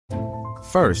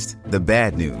First, the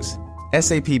bad news.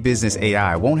 SAP Business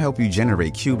AI won't help you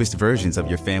generate cubist versions of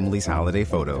your family's holiday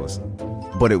photos.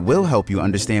 But it will help you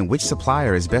understand which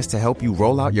supplier is best to help you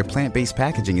roll out your plant-based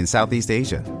packaging in Southeast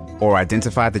Asia, or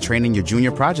identify the training your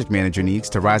junior project manager needs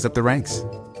to rise up the ranks,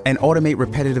 and automate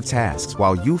repetitive tasks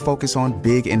while you focus on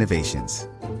big innovations,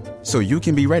 so you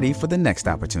can be ready for the next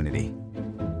opportunity.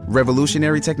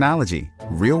 Revolutionary technology,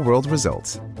 real-world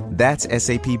results. That's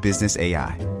SAP Business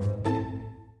AI.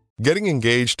 Getting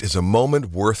engaged is a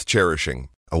moment worth cherishing.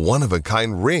 A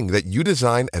one-of-a-kind ring that you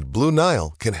design at Blue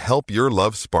Nile can help your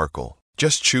love sparkle.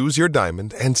 Just choose your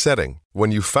diamond and setting.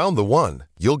 When you've found the one,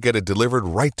 you'll get it delivered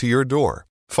right to your door.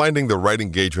 Finding the right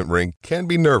engagement ring can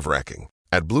be nerve-wracking.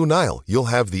 At Blue Nile, you'll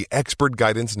have the expert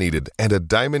guidance needed and a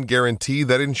diamond guarantee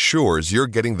that ensures you're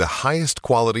getting the highest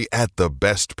quality at the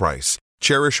best price.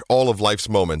 Cherish all of life's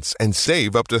moments and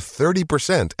save up to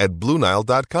 30% at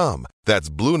BlueNile.com. That's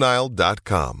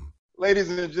BlueNile.com. Ladies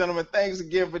and gentlemen, thanks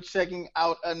again for checking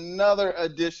out another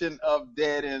edition of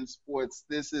Dead End Sports.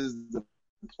 This is the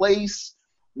place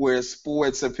where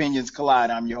sports opinions collide.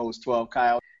 I'm your host, 12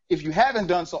 Kyle. If you haven't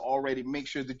done so already, make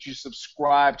sure that you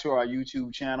subscribe to our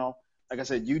YouTube channel. Like I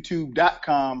said,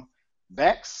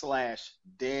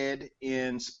 youtube.com/Dead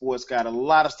End Sports. Got a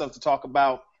lot of stuff to talk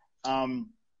about. A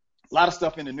lot of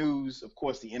stuff in the news. Of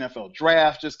course, the NFL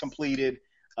draft just completed.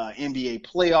 NBA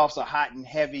playoffs are hot and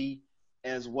heavy,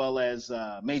 as well as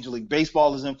Major League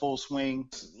Baseball is in full swing.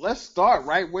 Let's start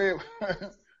right where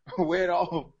it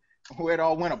all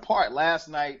went apart last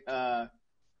night.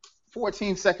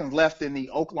 14 seconds left in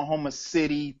the Oklahoma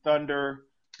City Thunder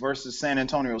versus San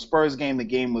Antonio Spurs game. The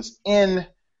game was in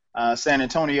San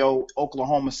Antonio.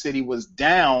 Oklahoma City was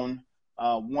down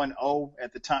 1-0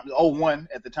 at the time, 0-1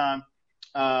 at the time.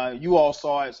 You all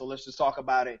saw it, so let's just talk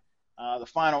about it. The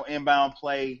final inbound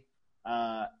play,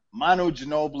 Manu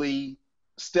Ginobili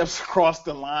steps across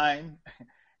the line,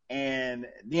 and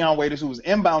Dion Waiters, who was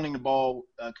inbounding the ball,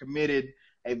 committed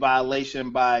a violation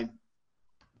by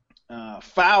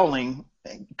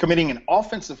committing an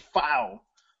offensive foul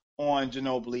on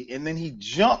Ginobili, and then he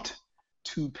jumped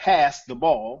to pass the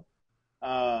ball,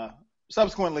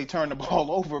 subsequently turned the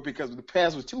ball over because the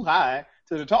pass was too high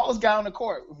to the tallest guy on the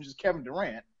court, which is Kevin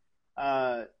Durant.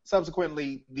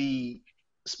 Subsequently, the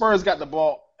Spurs got the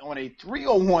ball on a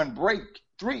 3-on-1 break,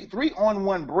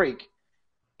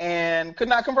 and could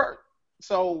not convert.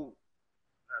 So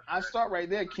I start right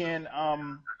there, Ken.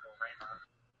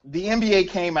 The NBA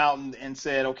came out and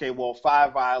said, okay, well,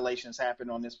 5 violations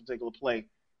happened on this particular play.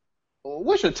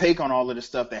 What's your take on all of the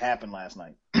stuff that happened last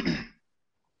night?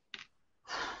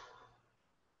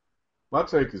 My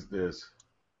take is this.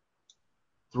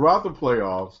 Throughout the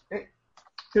playoffs,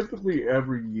 typically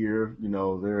every year,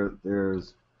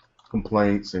 there's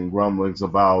complaints and grumblings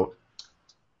about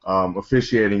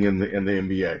officiating in the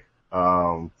NBA,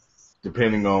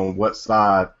 depending on what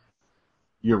side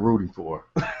you're rooting for.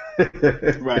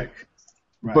 Right.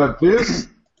 But this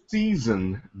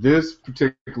season, this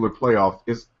particular playoff,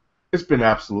 it's been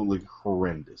absolutely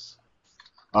horrendous.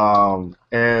 And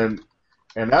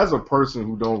as a person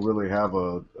who don't really have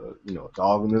a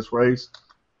dog in this race,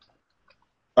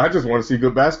 I just want to see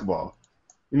good basketball.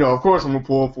 Of course I'm gonna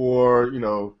pull for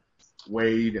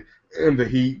Wade and the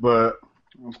Heat, but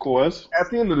of course at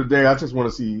the end of the day, I just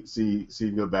want to see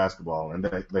good basketball. And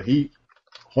the Heat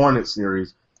Hornets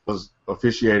series was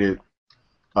officiated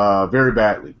very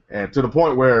badly, and to the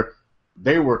point where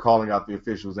they were calling out the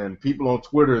officials, and people on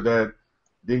Twitter that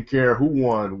didn't care who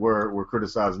won were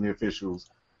criticizing the officials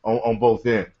on both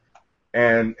ends.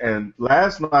 And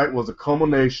last night was a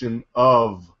culmination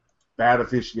of bad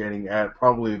officiating at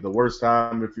probably the worst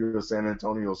time if you're a San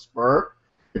Antonio Spur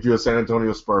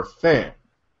fan.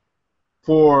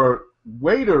 For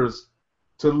waiters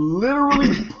to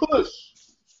literally push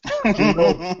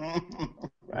right.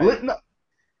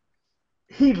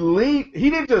 He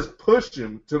didn't just push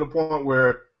him to the point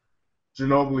where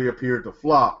Ginobili appeared to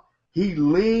flop. He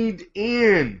leaned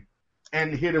in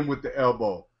and hit him with the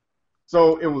elbow.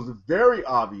 So it was very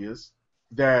obvious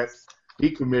that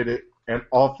he committed an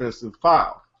offensive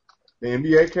foul. The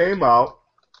NBA came out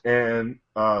and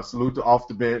salute to Off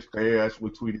the Bench. They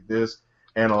actually tweeted this,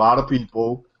 and a lot of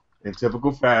people, in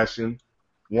typical fashion,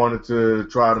 wanted to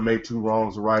try to make 2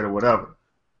 wrongs a right or whatever.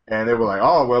 And they were like,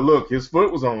 oh, well, look, his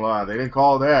foot was on the line. They didn't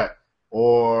call that.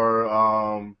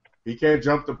 Or he can't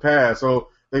jump the pass. So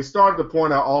they started to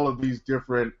point out all of these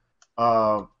different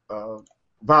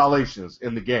violations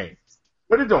in the game.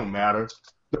 But it don't matter.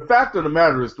 The fact of the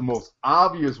matter is the most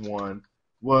obvious one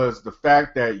was the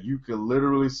fact that you could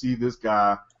literally see this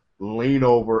guy lean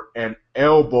over and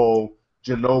elbow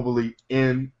Ginobili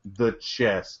in the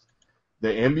chest. the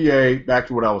NBA, back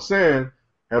to what I was saying,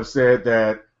 have said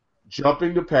that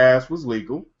jumping the pass was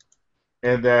legal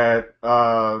and that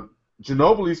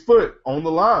Ginobili's foot on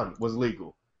the line was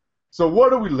legal. So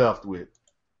what are we left with?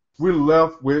 We're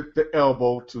left with the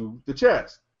elbow to the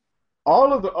chest.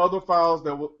 All of the other fouls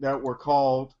that were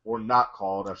called, or not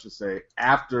called, I should say,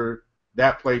 after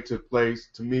that play took place,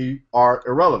 to me, are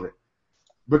irrelevant.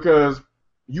 Because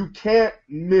you can't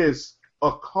miss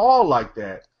a call like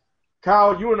that.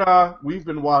 Kyle, you and I, we've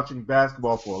been watching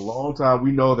basketball for a long time.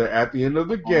 We know that at the end of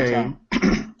the game,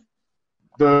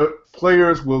 the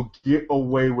players will get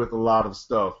away with a lot of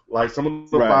stuff. Like some of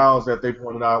the fouls that they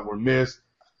pointed out were missed.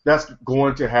 That's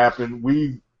going to happen.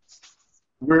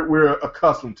 We're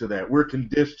accustomed to that. We're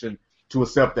conditioned to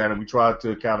accept that, and we try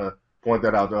to kind of point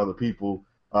that out to other people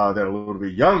that are a little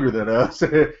bit younger than us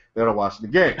that are watching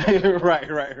the game.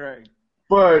 Right.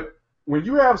 But when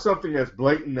you have something as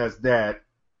blatant as that,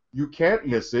 you can't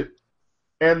miss it.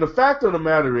 And the fact of the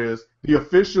matter is, the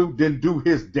official didn't do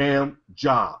his damn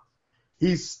job.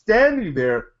 He's standing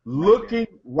there looking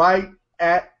right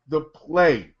at the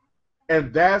play.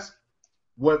 And that's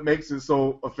what makes it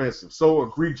so offensive, so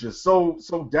egregious, so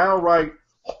downright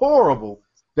horrible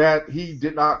that he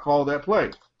did not call that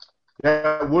play.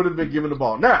 That would have been given the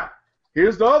ball. Now,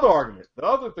 here's the other argument, the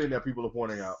other thing that people are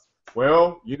pointing out.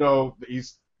 Well,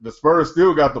 the Spurs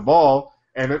still got the ball,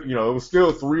 and it was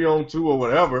still 3-on-2 or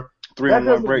whatever.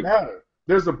 3-on-1 break. Matter.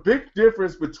 There's a big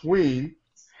difference between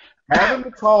having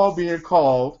the call being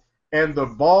called and the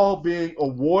ball being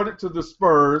awarded to the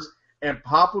Spurs and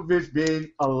Popovich being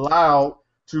allowed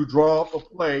to draw up a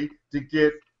play to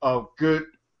get a good,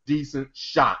 decent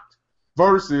shot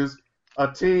versus a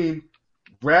team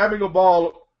grabbing a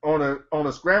ball on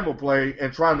a scramble play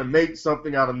and trying to make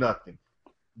something out of nothing.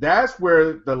 That's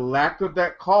where the lack of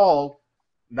that call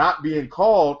not being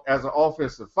called as an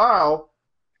offensive foul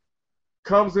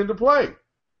comes into play.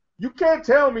 You can't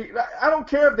tell me. I don't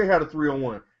care if they had a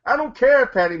 3-on-1. I don't care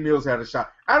if Patty Mills had a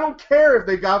shot. I don't care if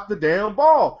they got the damn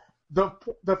ball. The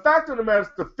fact of the matter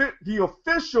is the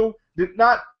official did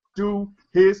not do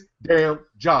his damn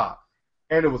job.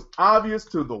 And it was obvious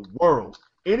to the world.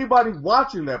 Anybody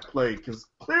watching that play can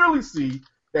clearly see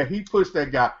that he pushed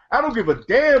that guy. I don't give a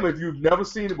damn if you've never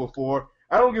seen it before.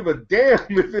 I don't give a damn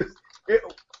if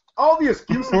all the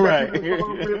excuses. Right.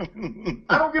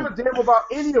 I don't give a damn about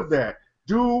any of that.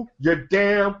 Do your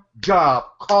damn job.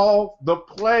 Call the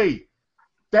play.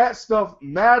 That stuff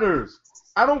matters.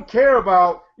 I don't care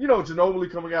about,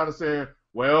 Ginobili coming out and saying,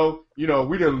 well,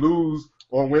 we didn't lose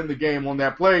or win the game on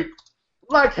that play.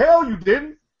 Like hell you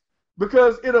didn't,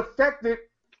 because it affected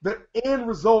the end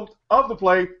result of the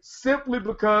play simply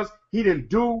because he didn't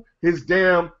do his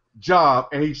damn job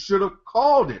and he should have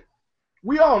called it.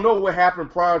 We all know what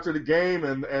happened prior to the game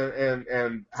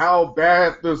and how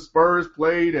bad the Spurs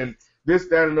played and this,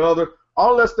 that, and the other.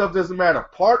 All that stuff doesn't matter.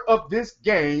 Part of this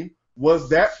game was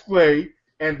that play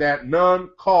and that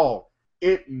non-call.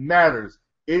 It matters.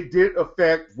 It did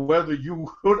affect whether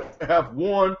you could have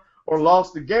won or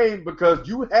lost the game because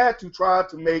you had to try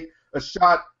to make a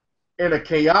shot in a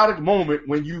chaotic moment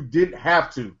when you didn't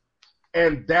have to.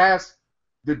 And that's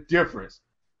the difference.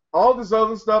 All this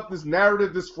other stuff, this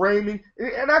narrative, this framing,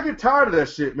 and I get tired of that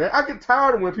shit, man. I get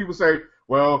tired of when people say,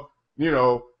 well,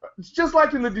 it's just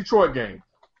like in the Detroit game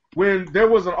when there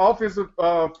was an offensive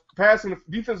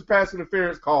defensive pass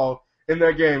interference call in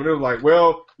that game, and it was like,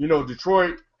 well,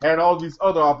 Detroit had all these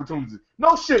other opportunities.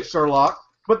 No shit, Sherlock.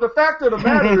 But the fact of the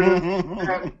matter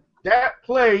is that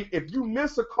play, if you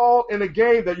miss a call in a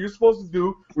game that you're supposed to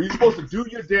do, where you're supposed to do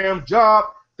your damn job,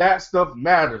 that stuff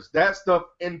matters. That stuff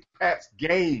impacts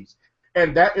games.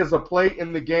 And that is a play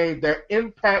in the game that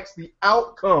impacts the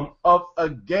outcome of a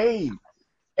game.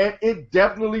 And it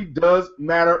definitely does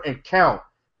matter and count.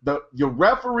 Your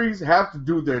referees have to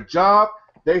do their job.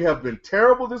 They have been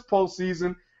terrible this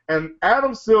postseason. And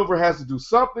Adam Silver has to do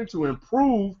something to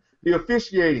improve the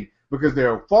officiating because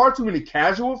there are far too many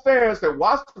casual fans that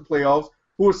watch the playoffs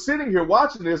who are sitting here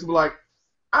watching this and be like,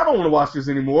 I don't want to watch this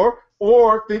anymore,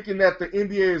 or thinking that the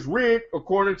NBA is rigged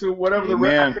according to whatever the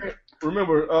referee.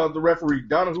 Remember the referee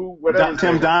Donahue, whatever.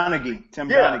 Tim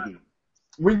Donaghy.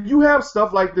 When you have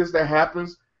stuff like this that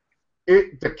happens,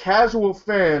 the casual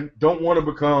fan don't want to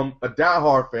become a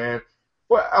diehard fan.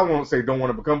 Well, I won't say don't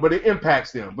want to become, but it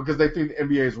impacts them because they think the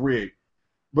NBA is rigged.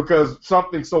 Because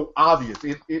something so obvious,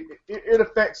 it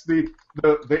affects the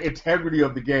integrity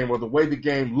of the game or the way the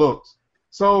game looks.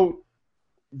 So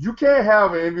you can't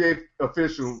have an NBA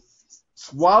official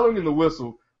swallowing the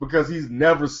whistle because he's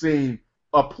never seen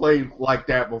a play like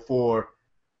that before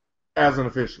as an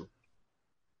official.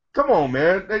 Come on,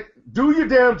 man. Do your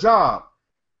damn job.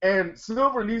 And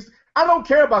Silver needs I don't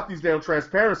care about these damn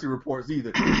transparency reports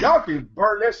either. Y'all can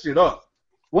burn that shit up.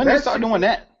 When they start doing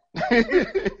that?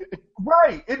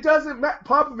 Right. It doesn't matter.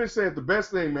 Popovich said the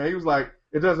best thing, man. He was like,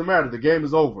 it doesn't matter. The game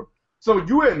is over. So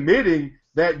you admitting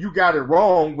that you got it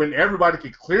wrong when everybody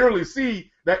can clearly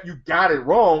see that you got it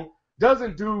wrong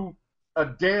doesn't do a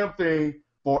damn thing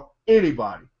for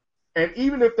anybody. And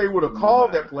even if they would have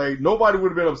called that play, nobody would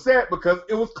have been upset because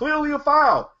it was clearly a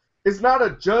foul. It's not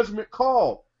a judgment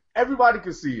call. Everybody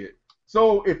can see it.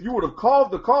 So if you would have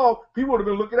called the call, people would have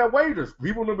been looking at waiters.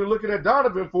 People would have been looking at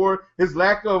Donovan for his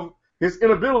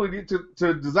inability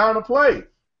to design a play,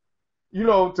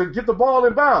 to get the ball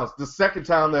in bounds. The second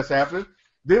time that's happened,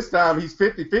 this time he's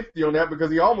 50-50 on that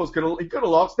because he could have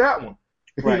lost that one,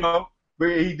 right.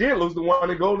 But he did lose the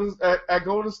one at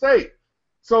Golden State.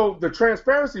 So the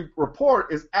transparency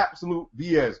report is absolute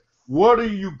BS. What are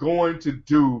you going to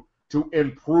do to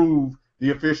improve the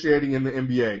officiating in the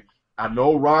NBA? I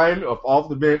know Ryan off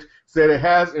the bench said it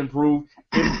has improved.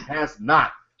 It has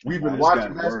not. We've been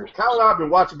watching basketball. Kyle and I have been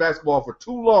watching basketball for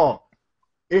too long.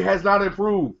 It has not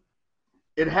improved.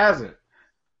 It hasn't.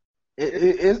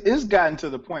 It's gotten to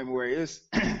the point where it's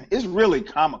really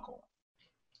comical.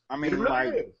 I mean,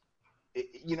 the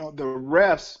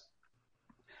refs,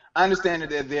 I understand that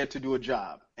they're there to do a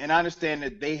job, and I understand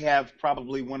that they have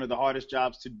probably one of the hardest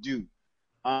jobs to do.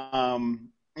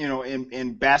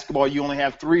 In basketball, you only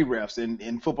have 3 refs.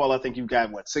 In football, I think you've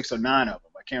got, 6 or 9 of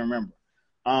them. I can't remember.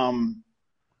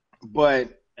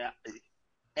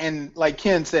 And like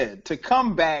Ken said, to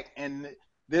come back and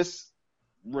this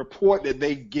report that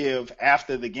they give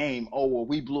after the game,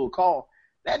 we blew a call,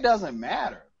 that doesn't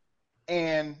matter.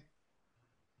 And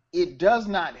it does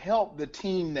not help the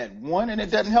team that won, and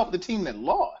it doesn't help the team that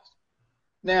lost.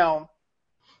 Now,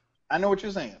 I know what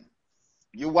you're saying.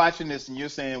 You're watching this and you're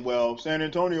saying, well, San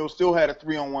Antonio still had a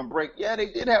 3-on-1 break. Yeah,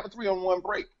 they did have a 3-on-1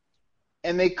 break,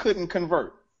 and they couldn't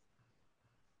convert.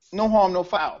 No harm, no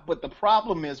foul. But the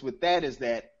problem is with that is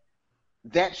that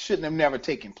shouldn't have never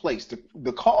taken place.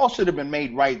 The call should have been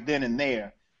made right then and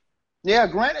there. Yeah,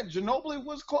 granted, Ginobili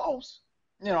was close.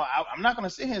 I'm not going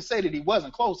to sit here and say that he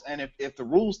wasn't close. And if the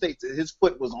rule states that his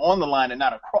foot was on the line and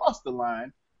not across the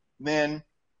line, then,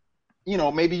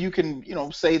 maybe you can,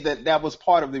 say that was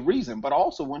part of the reason. But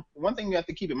also, one thing you have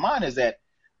to keep in mind is that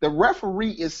the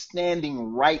referee is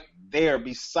standing right there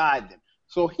beside them.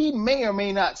 So he may or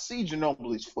may not see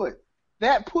Ginobili's foot.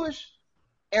 That push,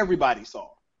 everybody saw.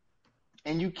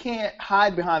 And you can't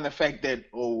hide behind the fact that,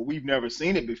 we've never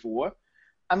seen it before.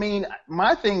 I mean,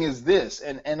 my thing is this,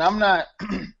 and I'm not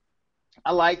 –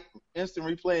 I like instant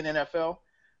replay in NFL.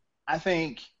 I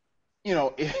think, in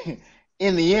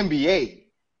the NBA,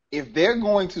 if they're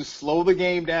going to slow the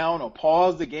game down or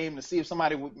pause the game to see if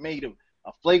somebody made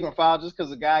a flagrant foul just because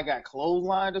the guy got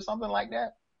clotheslined or something like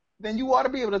that, then you ought to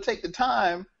be able to take the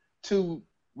time to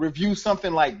review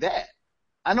something like that.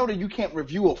 I know that you can't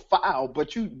review a foul,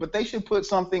 but they should put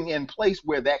something in place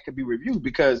where that could be reviewed,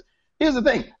 because here's the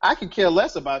thing. I could care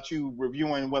less about you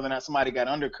reviewing whether or not somebody got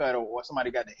undercut or somebody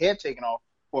got the head taken off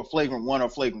for a flagrant 1 or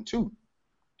flagrant 2.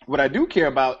 What I do care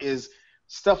about is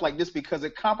stuff like this because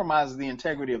it compromises the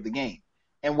integrity of the game.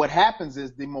 And what happens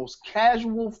is the most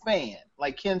casual fan,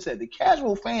 like Ken said, the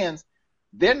casual fans,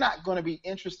 they're not going to be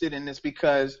interested in this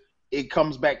because it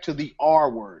comes back to the R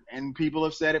word. And people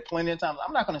have said it plenty of times.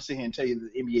 I'm not going to sit here and tell you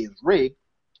that the NBA is rigged,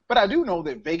 but I do know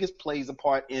that Vegas plays a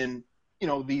part in,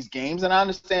 these games. And I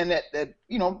understand that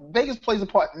Vegas plays a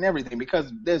part in everything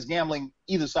because there's gambling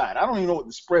either side. I don't even know what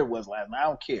the spread was last night. I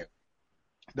don't care.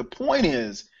 The point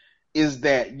is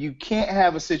that you can't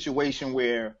have a situation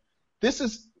where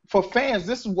for fans,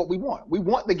 this is what we want. We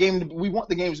want the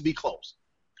games to be close.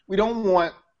 We don't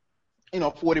want,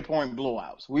 40-point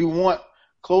blowouts. We want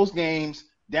close games,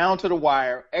 down to the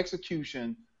wire,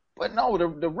 execution. But no,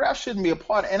 the ref shouldn't be a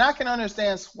part. And I can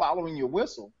understand swallowing your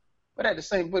whistle, but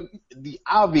the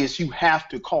obvious you have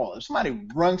to call. If somebody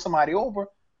runs somebody over,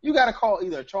 you got to call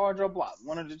either a charge or a block,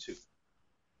 one of the two.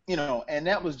 And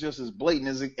that was just as blatant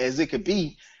as it could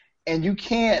be. And you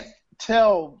can't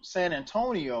tell San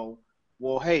Antonio,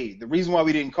 well, hey, the reason why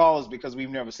we didn't call is because we've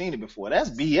never seen it before. That's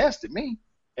BS to me.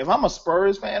 If I'm a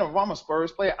Spurs fan or if I'm a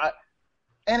Spurs player,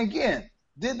 and again,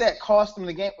 did that cost them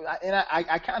the game? And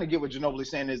I kind of get what Ginobili's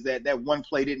saying is that one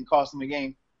play didn't cost them the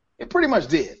game. It pretty much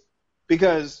did,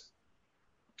 because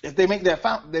if they make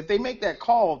that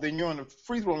call, then you're on the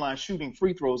free throw line shooting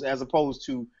free throws as opposed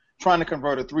to trying to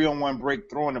convert a 3-on-1 break,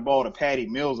 throwing the ball to Patty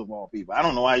Mills of all people. I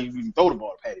don't know why you even throw the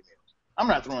ball to Patty Mills. I'm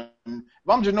not throwing. If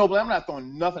I'm Ginobili, I'm not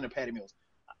throwing nothing to Patty Mills.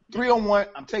 3-on-1,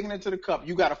 I'm taking it to the cup.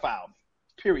 You got to foul me.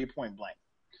 Period. Point blank.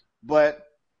 But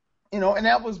and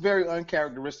that was very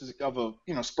uncharacteristic of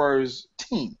a Spurs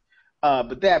team.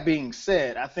 But that being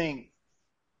said, I think,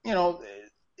 you know,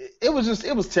 it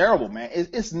was terrible, man.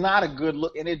 It's not a good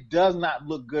look, and it does not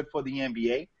look good for the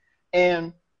NBA.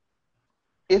 And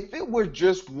if it were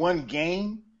just one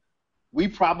game, we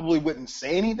probably wouldn't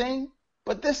say anything.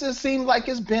 But this has seemed like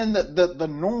it's been the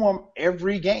norm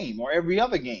every game or every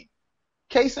other game.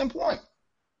 Case in point,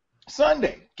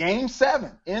 Sunday, Game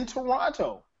 7 in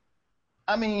Toronto.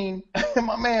 I mean,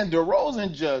 my man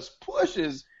DeRozan just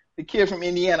pushes the kid from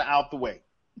Indiana out the way.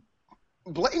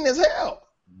 Blatant as hell.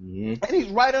 Mm-hmm. And he's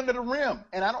right under the rim.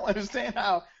 And I don't understand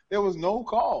how there was no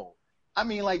call. I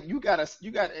mean, like, you got,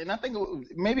 and I think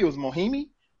maybe it was Mohimi.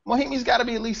 Mohimi's got to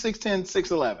be at least 6'10",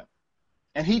 6'11".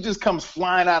 And he just comes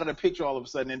flying out of the picture all of a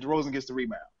sudden, and DeRozan gets the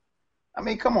rebound. I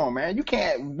mean, come on, man.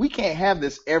 We can't have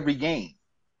this every game.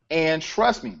 And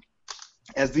trust me,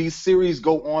 as these series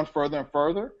go on further and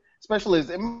further, especially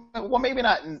maybe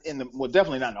not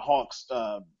definitely not in the Hawks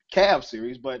Cavs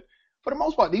series, but for the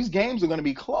most part, these games are going to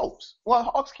be close. Well,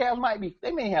 Hawks Cavs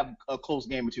they may have a close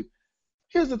game or two.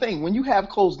 Here's the thing: when you have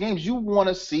close games, you want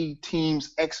to see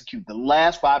teams execute. The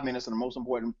last 5 minutes are the most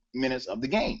important minutes of the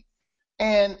game.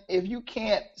 And if you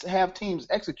can't have teams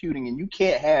executing and you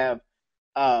can't have,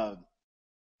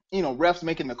 refs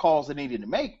making the calls they needed to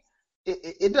make,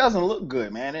 it doesn't look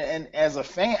good, man. And as a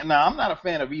fan, now I'm not a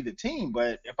fan of either team,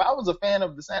 but if I was a fan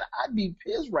of the Sun, I'd be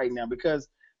pissed right now because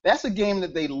that's a game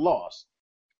that they lost,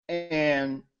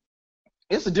 and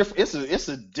it's a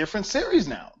different series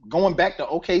now. Going back to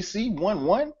OKC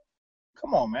 1-1,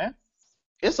 come on, man,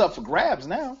 it's up for grabs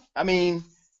now. I mean,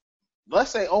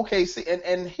 let's say OKC,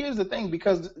 and here's the thing,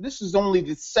 because this is only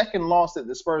the second loss that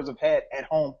the Spurs have had at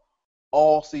home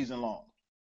all season long.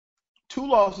 2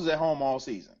 losses at home all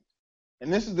season.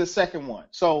 And this is the second one.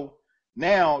 So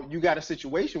now you got a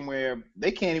situation where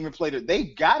they can't even play they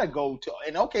got to go to,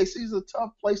 and OKC is a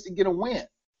tough place to get a win.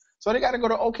 So they got to go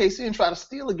to OKC and try to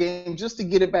steal a game just to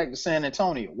get it back to San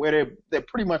Antonio, where they're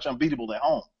pretty much unbeatable at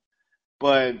home.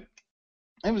 But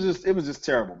it was just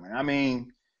terrible, man. I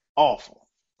mean, awful.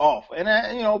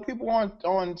 And people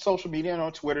on social media and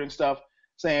on Twitter and stuff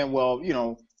saying, well,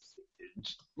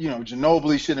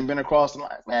 Ginobili shouldn't have been across the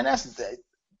line. Man,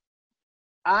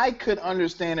 I could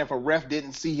understand if a ref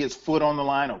didn't see his foot on the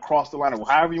line or cross the line or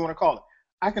however you want to call it.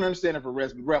 I can understand if a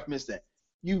ref missed that.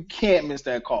 You can't miss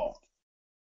that call.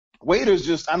 Waiters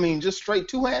just straight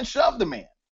 2-hand shove the man.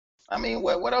 I mean,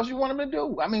 what else you want him to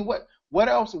do? I mean, what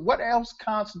else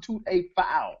constitute a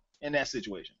foul in that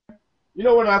situation? You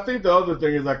know what? I think the other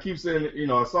thing is I keep saying,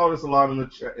 I saw this a lot in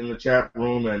the chat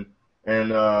room and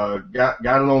got it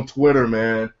on Twitter,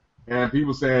 man. And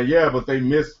people saying, yeah, but they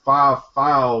missed 5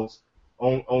 fouls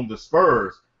on the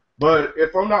Spurs. But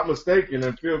if I'm not mistaken,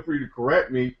 and feel free to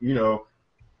correct me,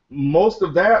 most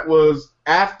of that was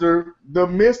after the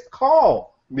missed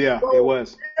call. Yeah, so, it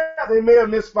was. Yeah, they may have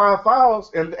missed 5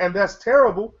 fouls, and that's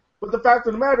terrible. But the fact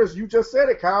of the matter is, you just said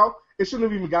it, Kyle. It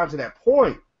shouldn't have even gotten to that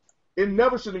point. It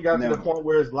never should have gotten to the point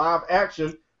where it's live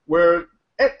action, where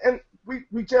and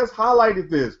we just highlighted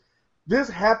this. This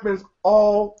happens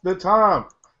all the time.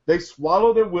 They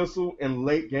swallow their whistle in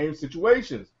late game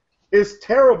situations. It's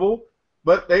terrible,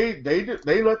 but they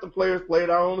let the players play it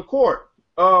out on the court.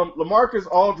 LaMarcus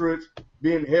Aldridge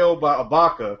being held by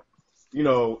Ibaka,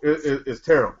 is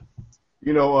terrible.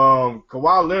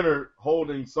 Kawhi Leonard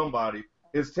holding somebody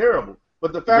is terrible.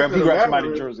 But the fact that he grabbed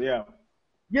somebody's jersey,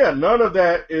 yeah, none of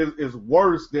that is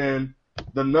worse than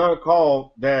the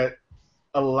non-call that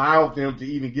allowed them to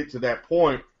even get to that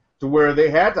point to where they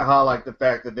had to highlight the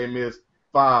fact that they missed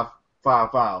 5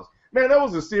 fouls. Man, that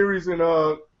was a series in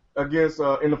the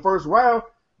first round.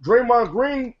 Draymond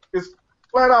Green is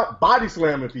flat out body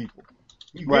slamming people.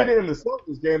 He did it in the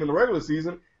Celtics game in the regular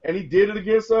season, and he did it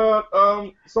against the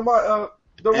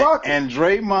Rockets. And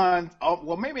Draymond,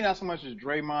 well, maybe not so much as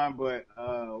Draymond, but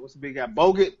what's the big guy?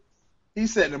 Bogut.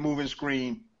 He's setting a moving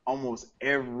screen almost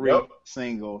every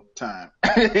single time,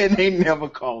 and they never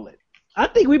call it. I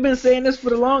think we've been saying this for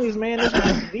the longest, man.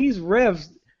 These refs,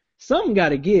 something got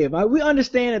to give. We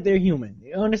understand that they're human.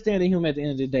 We understand they're human at the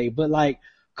end of the day, but like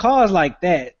calls like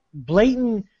that,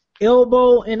 blatant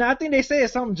elbow, and I think they said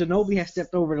something. Ginobili had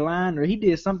stepped over the line, or he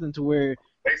did something to where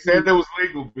they said that was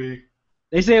legal. B.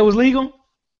 They said it was legal.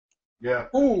 Yeah.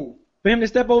 Who? For him to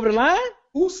step over the line?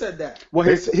 Who said that? Well,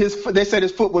 they said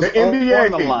his foot was on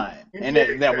the line, and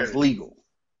that was legal.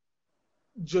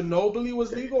 Ginobili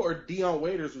was legal, or Dion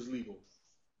Waiters was legal?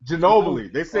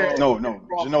 Ginobili. They said no.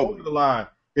 Ginobili. Over the line.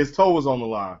 His toe was on the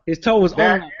line. His toe was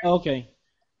on. Okay.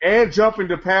 And jumping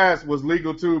to pass was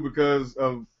legal too because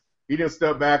of he didn't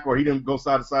step back or he didn't go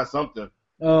side to side something.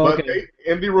 Oh, okay.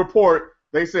 But in the report,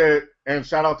 they said, and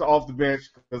shout out to Off the Bench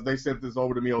because they sent this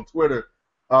over to me on Twitter.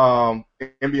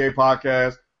 NBA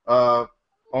podcast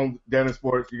on Dennis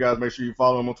Sports. You guys make sure you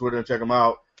follow them on Twitter and check them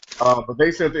out. But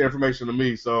they sent the information to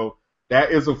me, so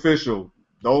that is official.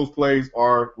 Those plays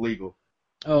are legal.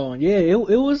 Oh yeah, it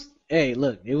was. Hey,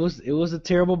 look, it was a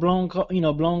terrible blown call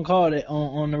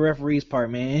on the referee's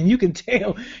part, man. And you can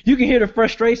tell, you can hear the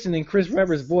frustration in Chris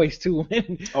Webber's voice too.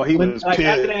 He was like, pissed.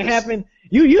 after that happened.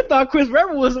 You thought Chris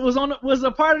Webber was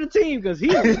a part of the team because he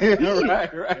was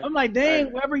right. I'm like, dang,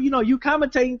 right. Webber, you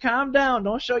commentating, calm down.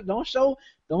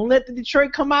 Don't let the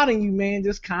Detroit come out in you, man.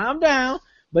 Just calm down.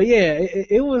 But yeah,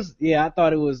 it was. Yeah, I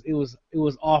thought it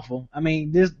was awful. I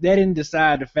mean, that didn't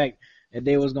decide the fact that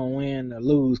they was gonna win or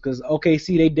lose, because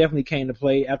OKC, they definitely came to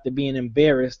play after being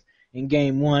embarrassed in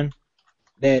Game 1.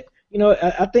 That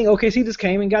I think OKC just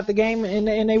came and got the game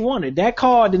and they won it. That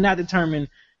call did not determine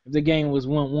if the game was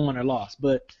won or lost.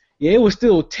 But yeah, it was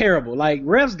still terrible. Like,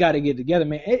 refs got to get together,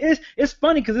 man. It's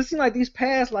funny because it seems like these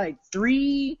past like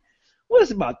 3 or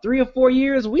 4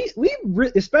 years, we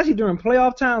especially during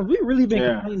playoff times, we really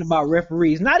been complaining about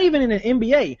referees. Not even in the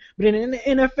NBA, but in the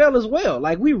NFL as well.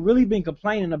 Like, we really been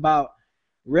complaining about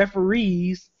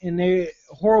referees and their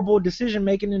horrible decision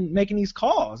making and making these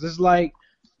calls. It's like,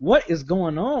 what is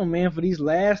going on, man? For these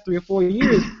last 3 or 4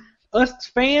 years, us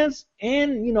fans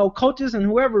and coaches and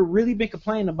whoever really been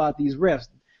complaining about these refs.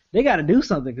 They got to do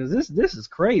something because this is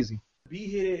crazy. B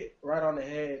hit it right on the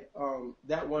head.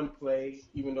 That one play,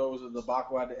 even though it was a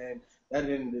debacle at the end, that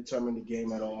didn't determine the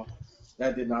game at all.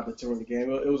 That did not determine the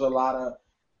game. It was a lot of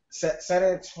San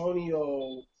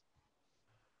Antonio.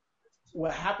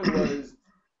 What happened was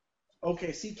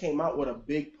OKC came out with a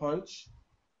big punch,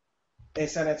 and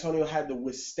San Antonio had to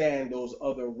withstand those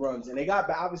other runs. And they got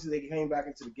back. Obviously, they came back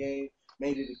into the game,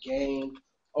 made it a game.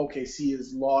 OKC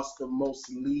has lost the most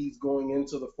leads going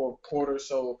into the fourth quarter,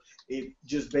 so it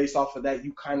just based off of that,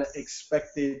 you kind of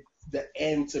expected the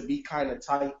end to be kind of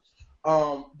tight.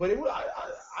 But it was,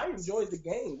 I enjoyed the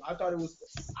game. I thought it was.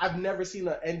 I've never seen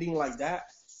an ending like that.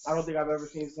 I don't think I've ever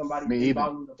seen somebody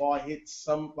involving the ball hit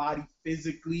somebody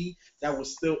physically that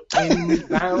was still in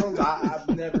bounds. I've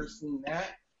never seen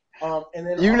that. And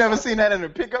then you've never seen that in a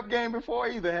pickup game before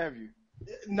either, have you?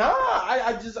 Nah,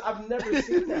 I've never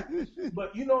seen that.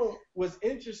 But what's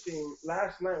interesting,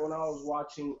 last night when I was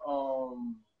watching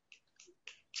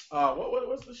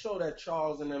what's the show that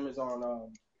Charles and them is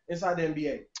on, Inside the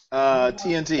NBA?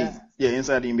 TNT. Yeah,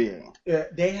 Inside the NBA. Yeah,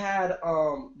 they had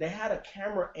a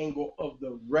camera angle of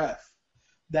the ref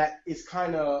that is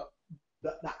kind of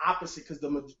the opposite, because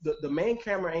the main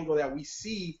camera angle that we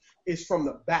see is from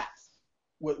the back,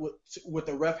 with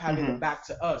the ref having the back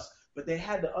to us. But they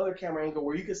had the other camera angle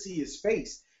where you could see his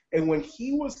face. And when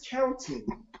he was counting,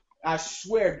 I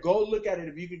swear, go look at it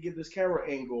if you could get this camera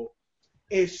angle.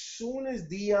 As soon as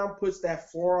Dion puts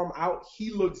that forearm out, he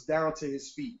looks down to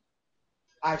his feet.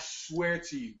 I swear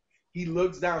to you. He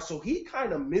looks down. So he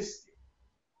kind of missed it.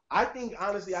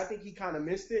 Honestly, I think he kind of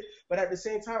missed it. But at the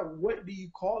same time, what do you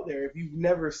call there if you've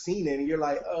never seen it? And you're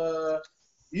like,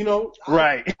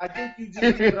 right. I think you just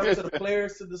leave it up to the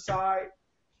players to decide.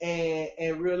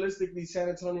 And realistically, San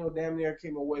Antonio damn near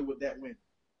came away with that win.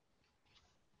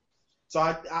 So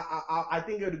I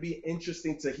think it would be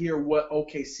interesting to hear what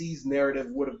OKC's narrative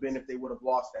would have been if they would have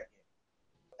lost that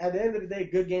game. At the end of the day,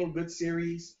 good game, good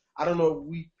series. I don't know if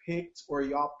we picked or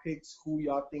y'all picked who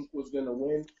y'all think was going to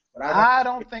win. But I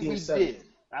don't think we did.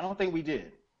 I don't think we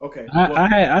did. Okay.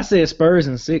 I said Spurs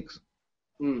in 6.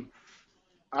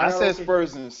 I said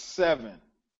Spurs in 7.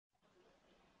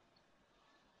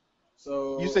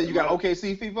 So you said you got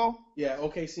OKC, FIFO? Yeah,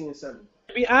 OKC in 7.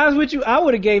 To be honest with you, I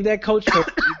would have gave that coach.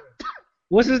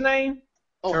 What's his name?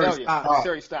 Oh, hell yeah,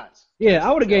 Terry Stotts. Yeah,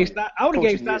 I would have gave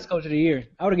Stotts coach of the year.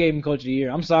 I would have gave him coach of the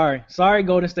year. I'm sorry,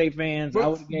 Golden State fans. Bro, I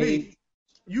would have gave.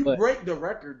 Break the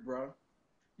record, bro.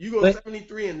 You go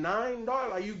 73-9, dog.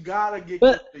 Like, you gotta get.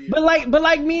 But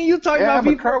like me and you talking about.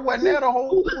 But Kerr wasn't there the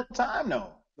whole time though.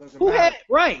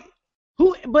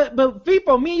 But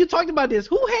FIFO, me and you talked about this.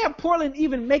 Who had Portland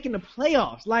even making the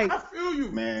playoffs? Like, I feel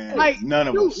you, man. Like, none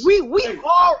of us. We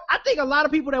all. I think a lot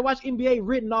of people that watch NBA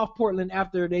written off Portland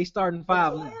after they started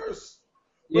 5-1.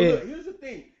 Yeah. Look, here's the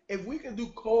thing: if we can do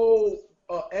Cole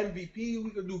MVP, we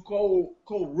can do Cole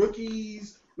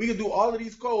rookies, we can do all of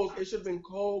these Coles. It should have been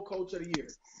Cole Coach of the Year.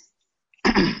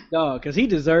 Dog, because he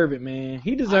deserved it, man.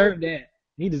 He deserved that.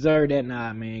 He deserved that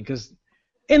nod, man. Because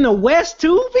in the West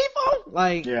too, people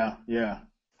like. Yeah.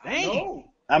 Dang. No.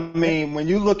 I mean, when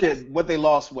you look at what they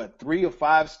lost, 3 or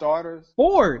 5 starters?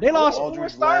 4. They lost 4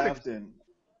 Aldridge starters.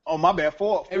 Oh, my bad.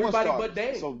 4 Everybody starters. but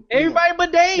Dame. So, everybody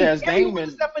but Dame. Yeah, it's Dame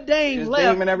except for Dame it's left.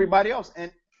 Dame and everybody else.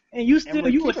 And And you still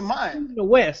you were keep in mind in the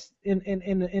West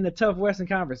in a tough Western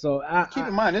Conference. So keep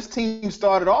in mind this team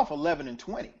started off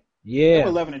 11-20. Yeah.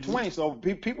 They were 11-20. So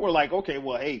people were like, okay,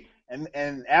 well, hey,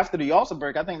 and after the All-Star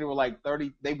break, I think they were like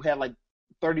 30. They had like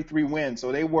 33 wins.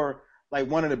 So they were like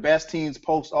one of the best teams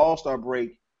post All-Star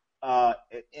break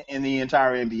in the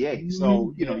entire NBA.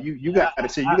 So you got to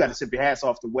say you got to tip your hats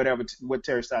off to what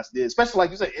Terry Stotts did, especially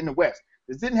like you said in the West.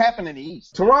 This didn't happen in the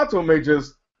East. Toronto may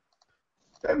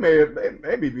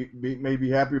be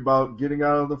happy about getting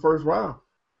out of the first round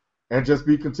and just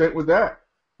be content with that.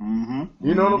 Mm-hmm.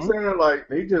 You know what I'm saying? Like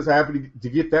they just happy to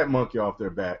get that monkey off their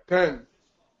back. Pen.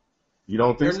 You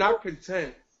don't think they're not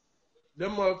content?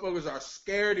 Them motherfuckers are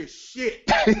scared as shit.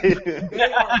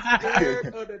 They are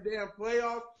scared of the damn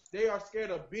playoffs. They are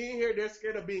scared of being here. They're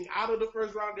scared of being out of the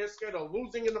first round. They're scared of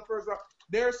losing in the first round.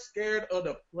 They're scared of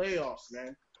the playoffs,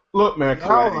 man. Look, man,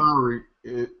 Kyle Lowry,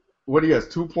 what he has,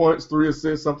 2 points, 3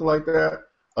 assists, something like that.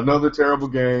 Another terrible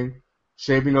game,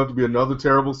 shaping up to be another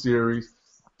terrible series.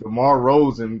 DeMar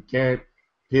DeRozan can't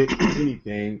hit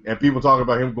anything, and people talking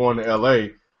about him going to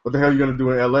L.A. What the hell are you going to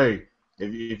do in L.A.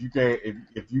 if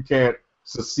you can't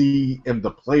succeed in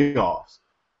the playoffs?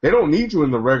 They don't need you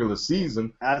in the regular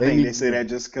season. I think they say that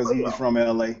just because he's from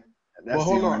L.A. That's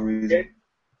the only reason.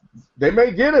 They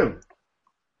may get him.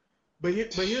 But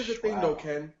here's the thing, though,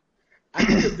 Ken. I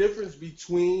think the difference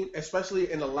between,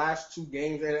 especially in the last 2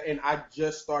 games, and I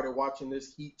just started watching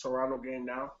this Heat-Toronto game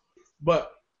now,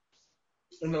 but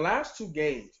in the last 2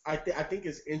 games, I think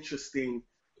it's interesting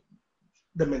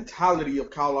the mentality of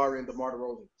Kyle Lowry and DeMar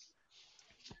DeRozan.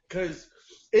 Because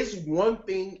it's one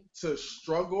thing to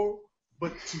struggle,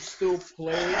 but to still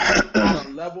play at a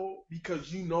level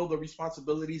because you know the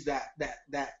responsibilities that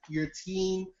your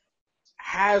team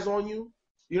has on you.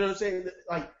 You know what I'm saying?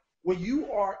 Like, when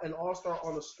you are an all-star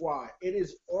on a squad, it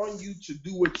is on you to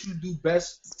do what you do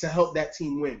best to help that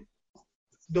team win.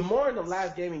 DeMar in the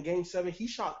last game, in Game 7, he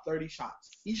shot 30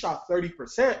 shots. He shot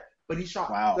 30%, but he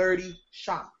shot 30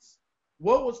 shots.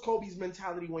 What was Kobe's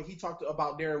mentality when he talked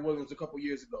about Darren Williams a couple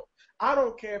years ago? I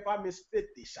don't care if I miss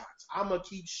 50 shots. I'm going to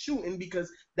keep shooting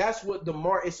because that's what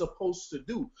DeMar is supposed to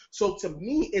do. So, to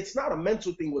me, it's not a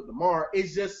mental thing with DeMar.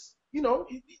 It's just,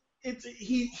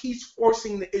 he's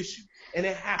forcing the issue, and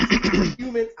it happens.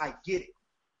 Human, I get it.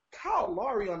 Kyle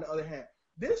Lowry, on the other hand,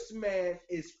 this man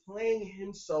is playing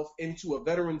himself into a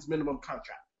veteran's minimum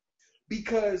contract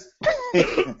because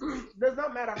it does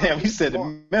not matter how. Damn, he said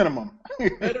the minimum.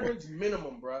 Veteran's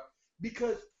minimum, bro.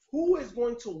 Because who is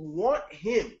going to want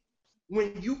him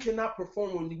when you cannot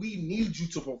perform when we need you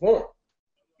to perform?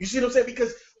 You see what I'm saying?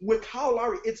 Because with Kyle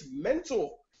Lowry, it's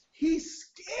mental. He's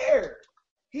scared.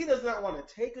 He does not want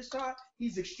to take a shot.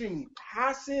 He's extremely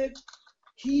passive.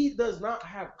 He does not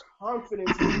have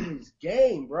confidence in his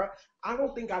game, bro. I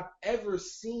don't think I've ever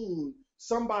seen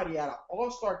somebody at an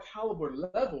all-star caliber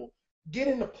level get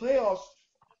in the playoffs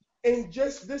and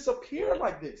just disappear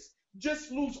like this.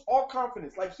 Just lose all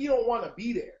confidence. Like, he don't want to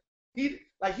be there. He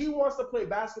wants to play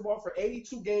basketball for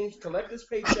 82 games, collect his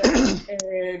paycheck,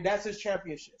 and that's his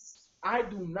championship. I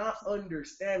do not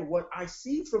understand what I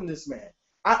see from this man.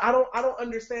 I don't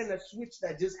understand that switch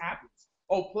that just happens.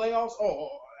 Oh, playoffs? Oh,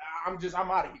 I'm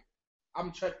out of here.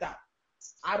 I'm checked out.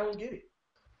 I don't get it.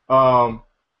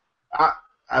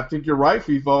 I think you're right,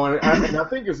 FIFO, and I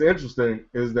think it's interesting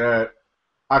is that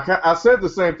I said the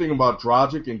same thing about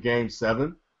Dragic in Game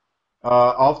 7.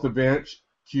 Off the bench,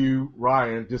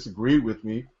 Ryan disagreed with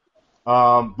me,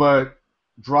 but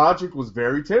Dragic was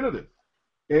very tentative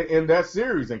in that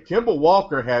series, and Kemba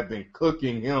Walker had been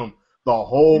cooking him the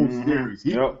whole series.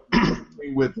 He was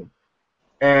with him.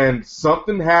 And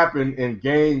something happened in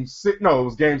Game 6. No, it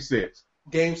was Game 6.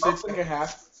 Game 6 and a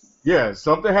half. Yeah,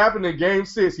 something happened in Game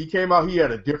 6. He came out, he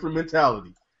had a different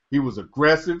mentality. He was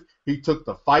aggressive. He took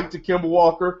the fight to Kemba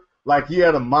Walker like he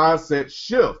had a mindset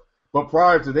shift. But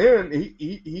prior to then,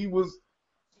 he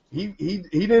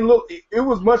didn't look. It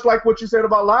was much like what you said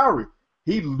about Lowry.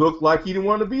 He looked like he didn't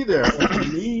want to be there. And to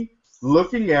me,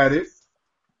 looking at it,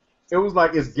 it was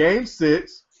like it's Game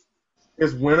 6.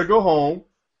 It's win or go home.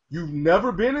 You've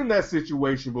never been in that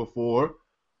situation before,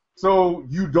 so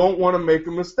you don't want to make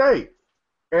a mistake.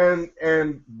 And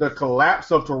the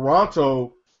collapse of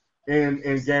Toronto in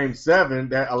Game 7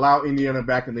 that allowed Indiana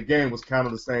back in the game was kind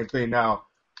of the same thing. Now,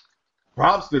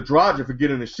 props to Dragic for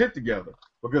getting his shit together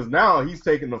because now he's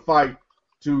taking the fight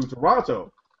to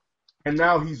Toronto, and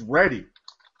now he's ready.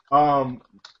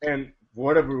 And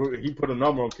whatever, he put a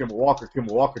number on Kemba Walker.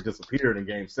 Kemba Walker disappeared in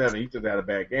Game 7. He just had a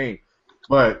bad game.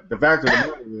 But the fact of the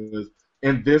matter is,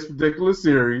 in this particular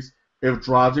series, if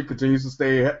Dragic continues to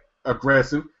stay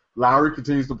aggressive, Lowry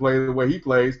continues to play the way he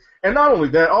plays, and not only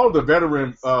that, all the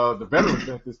veterans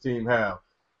that this team have,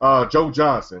 Joe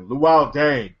Johnson, Luol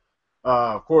Deng,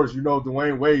 of course,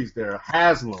 Dwayne Wade's there,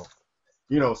 Haslam,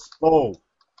 Spo.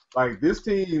 Like, this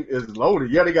team is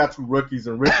loaded. Yeah, they got 2 rookies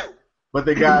and Rick, but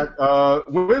they got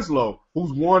Winslow,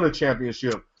 who's won a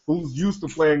championship, who's used to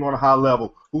playing on a high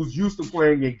level, who's used to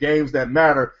playing in games that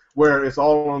matter, where it's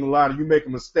all on the line. You make a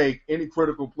mistake, any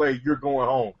critical play, you're going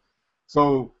home.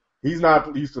 So he's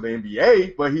not used to the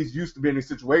NBA, but he's used to being in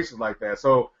situations like that.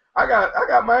 So I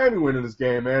got Miami winning this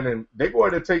game, man, and they go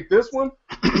ahead and take this one.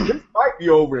 This might be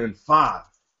over in 5.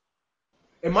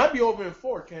 It might be over in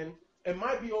 4, Ken. It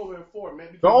might be over in 4,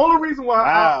 man. The only reason why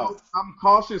I'm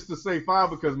cautious to say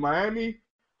 5 because Miami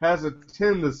has a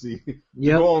tendency to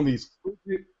go on these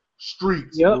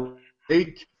streaks where they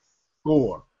can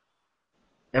score.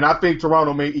 And I think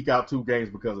Toronto may eke out 2 games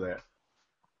because of that.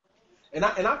 And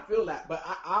I feel that, but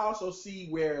I also see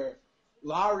where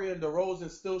Lowry and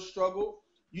DeRozan still struggle.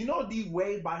 D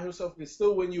Wade by himself can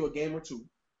still win you a game or 2.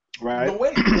 Right. The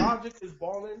way Dragic is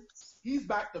balling, he's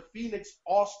back to Phoenix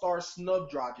All-Star snub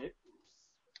Dragic.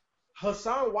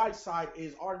 Hassan Whiteside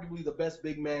is arguably the best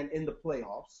big man in the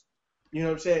playoffs. You know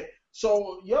what I'm saying?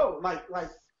 So, like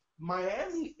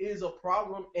Miami is a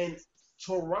problem, and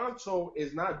Toronto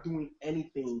is not doing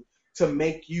anything to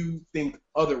make you think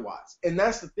otherwise. And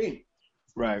that's the thing.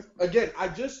 Right. Again, I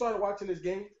just started watching this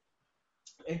game,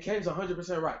 and Ken's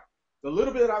 100% right. The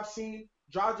little bit that I've seen,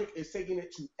 Dragic is taking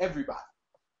it to everybody.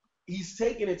 He's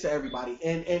taking it to everybody.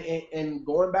 And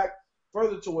going back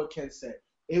further to what Ken said,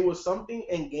 it was something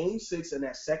in Game 6 in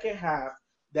that second half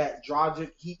that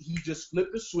Dragic, he just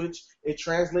flipped the switch. It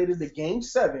translated to Game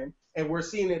 7, and we're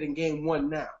seeing it in Game 1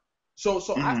 now. So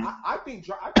I think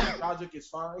Dragic is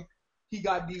fine. He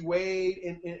got D Wade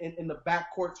in the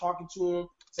backcourt talking to him,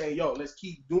 saying, "Yo, let's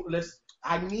keep doing.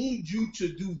 I need you to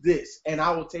do this, and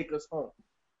I will take us home."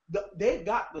 They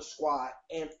got the squad,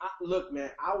 and look,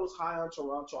 man, I was high on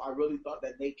Toronto. I really thought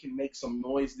that they can make some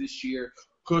noise this year,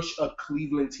 push a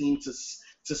Cleveland team to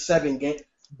 7 games,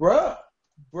 bruh.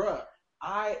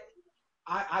 I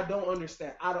don't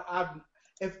understand.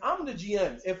 If I'm the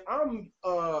GM, if I'm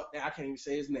I can't even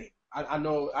say his name. I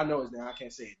know his name. I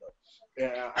can't say it though.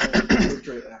 Yeah, I don't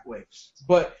picture it that way.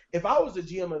 But if I was the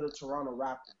GM of the Toronto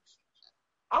Raptors,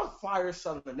 I'm fire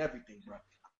selling everything, bro.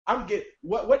 I'm get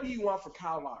what do you want for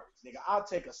Kyle Lowry, nigga? I'll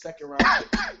take a second round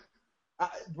pick.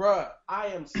 Bruh, I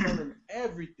am selling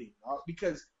everything,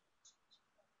 because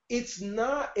it's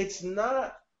not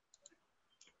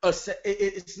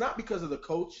because of the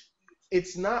coach.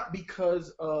 It's not because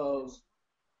of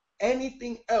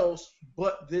anything else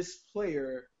but this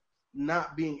player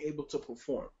not being able to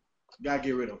perform. Gotta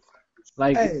get rid of him.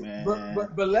 Like, hey,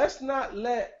 but let's not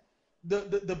let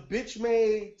the bitch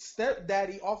made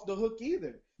stepdaddy off the hook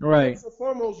either. Right. First and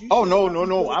foremost,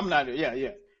 no, I'm not.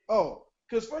 Yeah. Oh,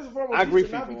 because first and foremost, you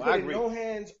should not be putting no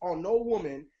hands on no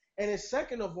woman. And then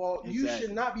second of all, you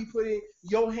should not be putting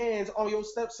your hands on your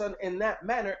stepson in that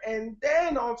manner. And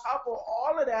then on top of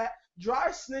all of that, dry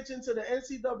snitching to the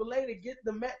NCAA to get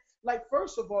the like,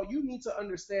 first of all, you need to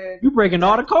understand. You breaking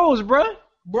all the codes, bruh.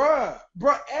 Bruh,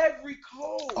 every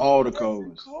code. All the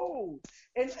codes. Code.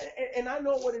 And I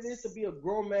know what it is to be a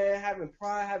grown man, having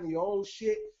pride, having your own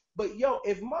shit. But,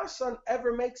 if my son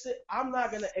ever makes it, I'm not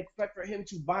going to expect for him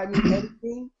to buy me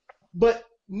anything. But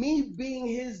me being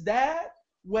his dad,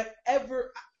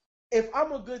 whatever, if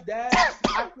I'm a good dad,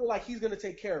 I feel like he's going to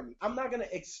take care of me. I'm not going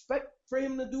to expect for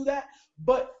him to do that.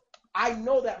 But I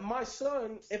know that my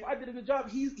son, if I did a good job,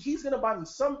 he's going to buy me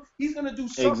some. He's going to do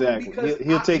something because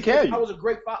he'll take care of you. I was a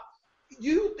great father.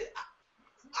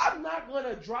 I'm not going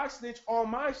to dry snitch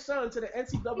on my son to the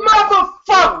NCAA.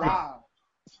 Motherfucker!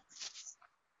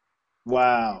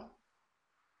 Wow.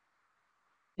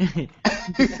 Ken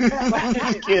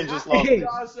just lost.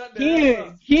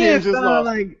 Ken sounded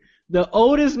like the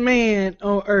oldest man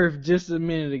on earth just a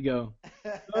minute ago.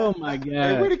 Oh my God.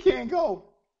 Hey, where did Ken go?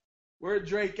 Where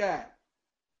Drake at?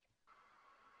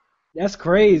 That's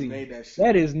crazy.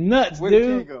 That is nuts, Where dude.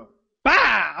 Where did Ken go?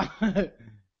 Bow!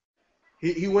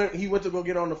 He went to go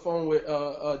get on the phone with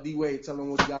D Wade, telling him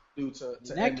what he got to do to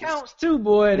that counts too,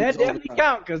 boy. That definitely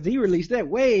counts because he released that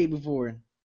way before.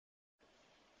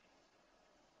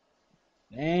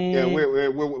 Dang. Yeah,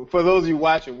 we're for those of you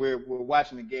watching, we're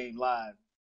watching the game live.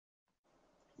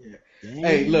 Yeah. Dang,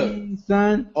 hey, look,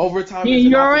 son. Overtime. Ken,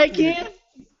 you all right, Ken?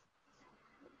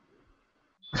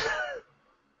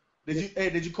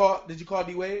 Did you call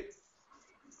D Wade?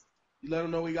 You let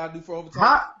him know what you got to do for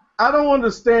overtime. I don't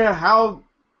understand how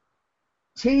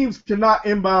teams cannot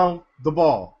inbound the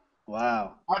ball.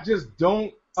 Wow. I just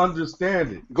don't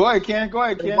understand it. Go ahead, Ken.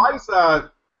 Whiteside,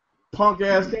 punk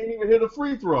ass can't even hit a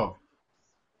free throw.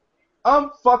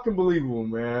 Unfucking-believable,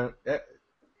 man.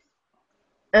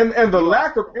 And the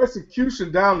lack of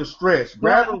execution down the stretch.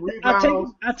 Grabbing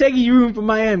rebounds. I take you rooting for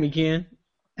Miami, Ken.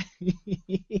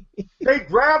 They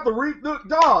grabbed the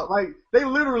dog. Like, they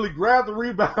literally grabbed the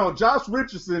rebound. Josh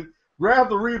Richardson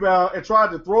grabbed the rebound and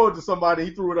tried to throw it to somebody.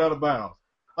 He threw it out of bounds.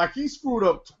 Like, he screwed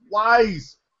up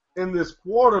twice in this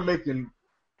quarter, making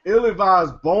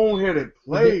ill-advised, boneheaded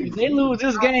plays. If they lose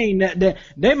this game, that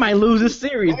they might lose this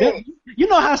series. You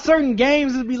know how certain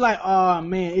games would be like, oh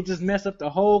man, it just messed up the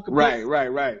whole. Right.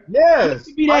 Yes. This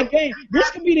could be that game. This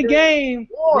could be the game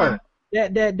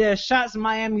that shots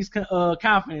Miami's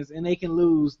confidence, and they can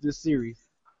lose this series.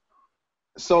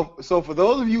 So for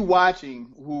those of you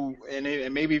watching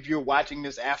and maybe if you're watching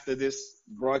this after this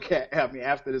broadcast,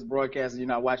 and you're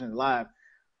not watching it live,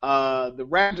 the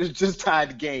Raptors just tied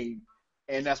the game,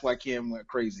 and that's why Kim went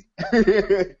crazy.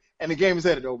 And the game is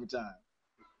headed to overtime.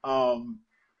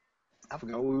 I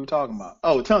forgot what we were talking about.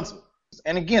 Oh, Tunsil.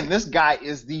 And again, this guy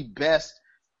is the best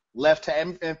left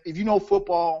tackle. If you know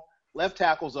football, left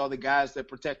tackles are the guys that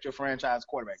protect your franchise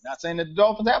quarterback. Not saying that the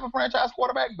Dolphins have a franchise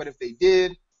quarterback, but if they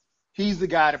did, he's the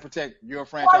guy to protect your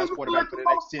franchise quarterback for the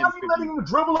next 10, 15 years. Why are you letting him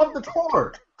dribble up the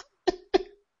court?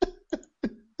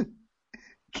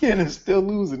 Ken is still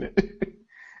losing it.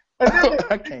 And then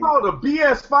they called a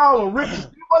BS foul on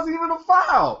Richardson. It wasn't even a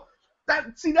foul.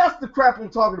 That's the crap I'm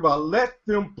talking about. Let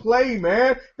them play,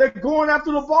 man. They're going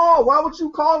after the ball. Why would you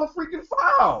call a freaking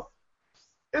foul?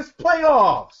 It's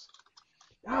playoffs.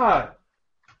 God.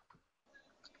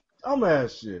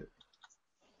 Dumbass shit.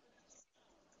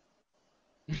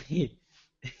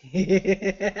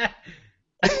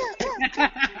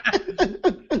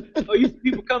 Oh, you see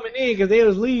people coming in because they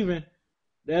was leaving.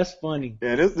 That's funny.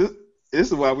 Yeah, this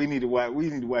is why we need to watch. We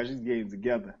need to watch these games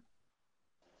together.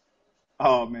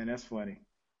 Oh man, that's funny.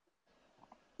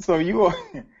 So you are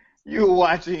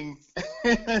watching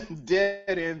Dead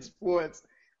End Sports.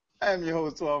 I'm your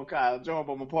host, 12 Kyle, joined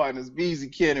by my partners, Beezy,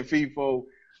 Ken, and FIFO.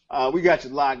 We got you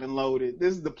locked and loaded.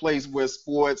 This is the place where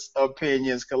sports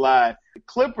opinions collide. The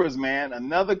Clippers, man,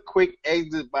 another quick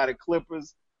exit by the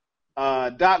Clippers.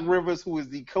 Doc Rivers, who is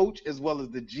the coach as well as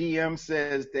the GM,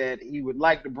 says that he would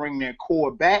like to bring their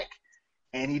core back,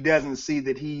 and he doesn't see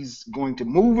that he's going to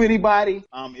move anybody.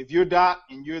 If you're Doc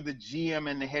and you're the GM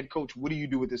and the head coach, what do you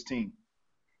do with this team?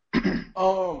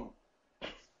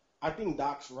 I think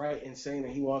Doc's right in saying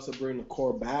that he wants to bring the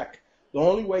core back. The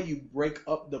only way you break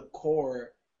up the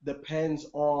core depends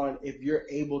on if you're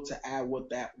able to add what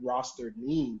that roster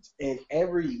needs. And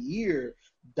every year,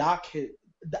 Doc is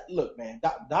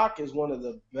one of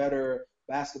the better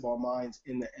basketball minds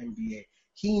in the NBA.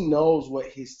 He knows what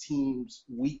his team's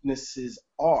weaknesses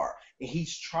are, and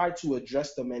he's tried to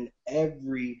address them in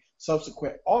every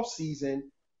subsequent offseason,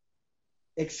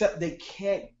 except they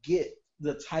can't get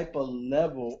the type of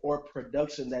level or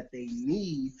production that they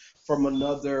need from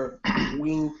another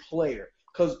wing player.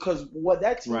 Because what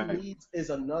that team needs is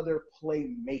another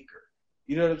playmaker.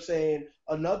 You know what I'm saying?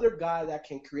 Another guy that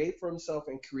can create for himself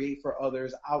and create for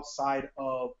others outside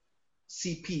of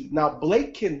CP. Now,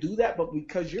 Blake can do that, but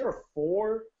because you're a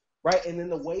 4, right, and in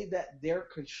the way that they're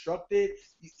constructed,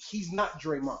 he's not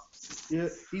Draymond.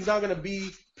 He's not going to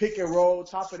be pick and roll,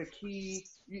 top of the key.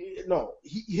 No,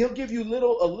 he'll give you a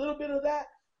little bit of that,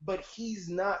 but he's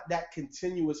not that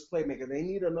continuous playmaker. They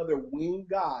need another wing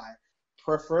guy,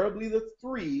 preferably the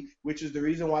 3, which is the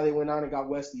reason why they went on and got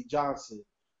Wesley Johnson.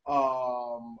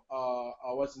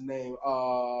 What's his name?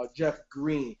 Jeff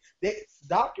Green.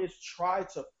 Doc is trying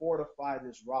to fortify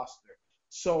this roster.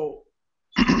 So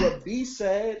what B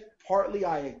said, partly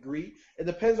I agree. It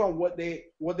depends on what they're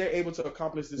able to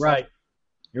accomplish this right. season.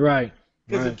 You're right.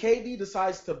 Because if KD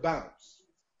decides to bounce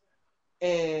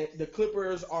and the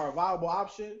Clippers are a viable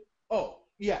option, oh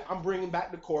yeah, I'm bringing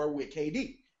back the core with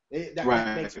KD.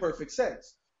 That makes perfect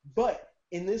sense. But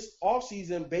in this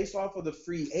offseason, based off of the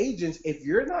free agents, if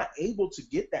you're not able to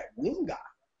get that wing guy,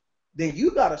 then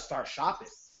you got to start shopping.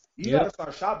 You got to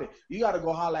start shopping. You got to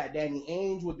go holler at Danny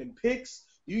Ainge with them picks.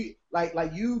 You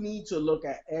need to look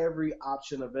at every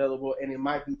option available, and it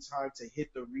might be time to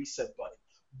hit the reset button.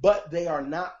 But they are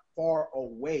not far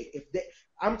away.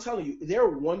 I'm telling you, they're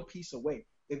one piece away.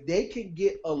 If they can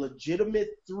get a legitimate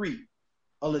 3,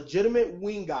 a legitimate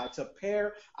wing guy to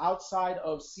pair outside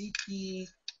of CP,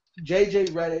 JJ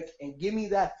Redick, and give me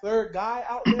that third guy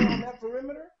out there on that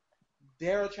perimeter,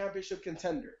 they're a championship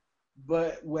contender.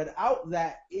 But without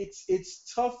that,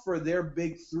 it's tough for their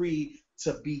big 3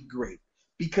 to be great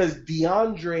because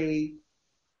DeAndre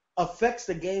affects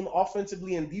the game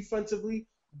offensively and defensively,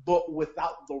 but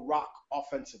without the rock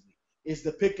offensively. is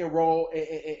the pick and roll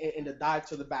and the dive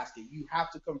to the basket. You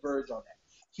have to converge on that.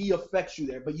 He affects you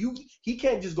there, but he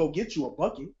can't just go get you a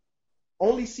bucket.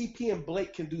 Only CP and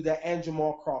Blake can do that, and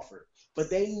Jamal Crawford. But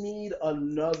they need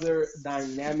another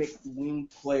dynamic wing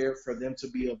player for them to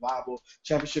be a viable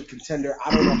championship contender.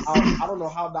 I don't know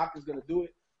how Doc is going to do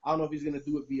it. I don't know if he's going to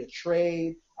do it via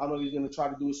trade. I don't know if he's going to try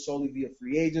to do it solely via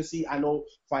free agency. I know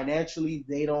financially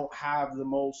they don't have the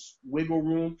most wiggle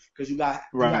room because you got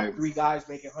 3 guys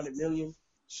making $100 million.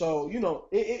 So,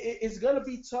 it's going to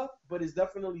be tough, but it's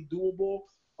definitely doable.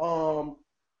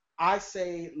 I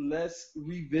say let's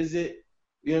revisit,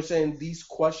 these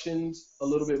questions a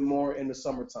little bit more in the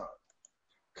summertime.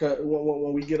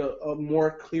 When we get a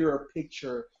more clearer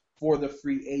picture for the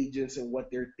free agents and what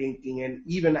they're thinking, and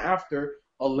even after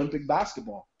Olympic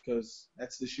basketball, because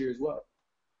that's this year as well.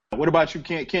 What about you?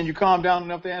 Can you calm down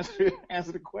enough to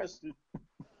answer the question?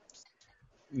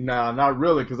 Nah, not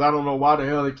really, because I don't know why the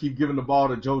hell they keep giving the ball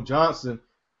to Joe Johnson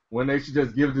when they should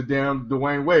just give it to damn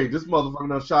Dwayne Wade. This motherfucker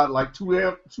done shot like two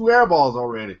air balls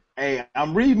already. Hey,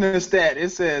 I'm reading a stat. It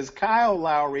says Kyle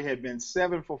Lowry had been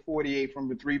 7 for 48 from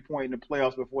the three-point in the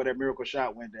playoffs before that miracle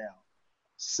shot went down.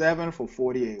 7 for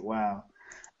 48. Wow.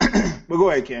 But go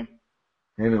ahead, Kim.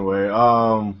 Anyway,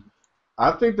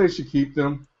 I think they should keep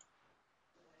them.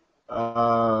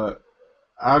 I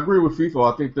agree with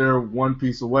FIFO. I think they're one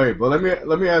piece away. But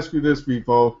let me ask you this,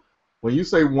 FIFO. When you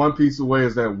say one piece away,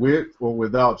 is that with or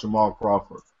without Jamal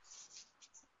Crawford?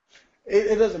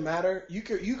 It doesn't matter. You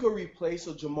could replace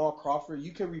a Jamal Crawford.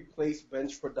 You can replace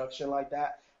bench production like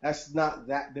that. That's not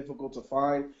that difficult to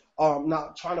find.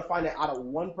 Now, trying to find it out of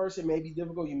one person may be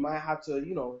difficult. You might have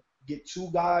to, get 2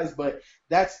 guys, but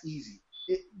that's easy.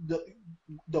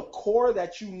 The core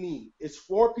that you need is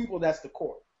 4 people. That's the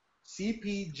core: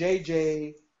 CP,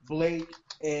 JJ, Blake,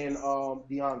 and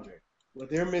DeAndre. What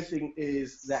they're missing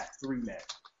is that 3-man.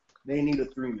 They need a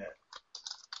 3-man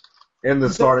in the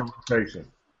starting rotation.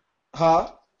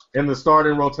 Huh? In the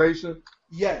starting rotation?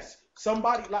 Yes.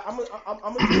 Somebody like I'm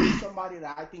gonna give you somebody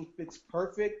that I think fits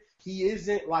perfect. He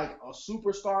isn't like a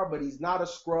superstar, but he's not a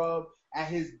scrub. At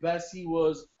his best, he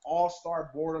was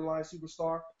all-star, borderline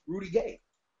superstar. Rudy Gay.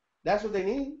 That's what they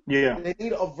need. Yeah. They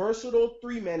need a versatile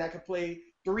 3-man that can play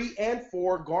 3 and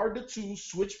 4, guard the 2,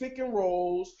 switch pick and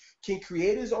rolls, can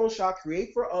create his own shot,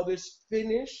 create for others,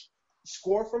 finish,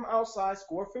 score from outside,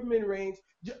 score from mid-range.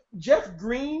 Jeff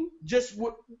Green, just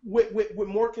with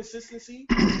more consistency,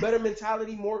 better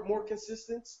mentality, more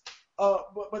consistent.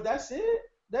 But that's it.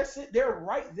 That's it. They're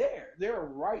right there.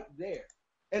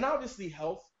 And obviously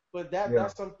health, but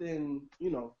that's something,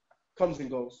 comes and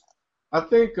goes. I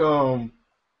think, I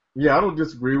don't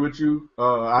disagree with you.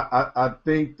 I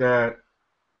think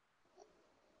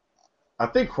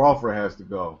Crawford has to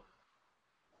go.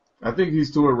 I think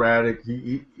he's too erratic.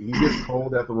 He gets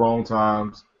cold at the wrong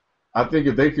times. I think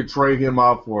if they could trade him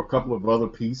out for a couple of other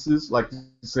pieces, like you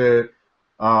said,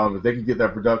 if they could get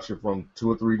that production from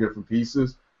 2 or 3 different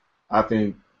pieces, I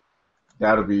think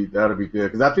that'll be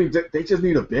good. Because I think they just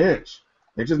need a bench.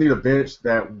 They just need a bench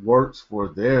that works for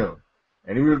them.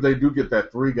 And even if they do get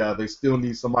that 3 guy, they still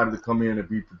need somebody to come in and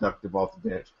be productive off the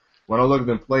bench. When I look at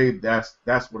them play, that's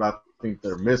what I think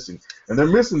they're missing. And they're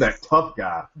missing that tough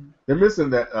guy. They're missing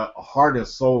that heart and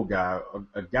soul guy,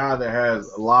 a guy that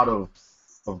has a lot of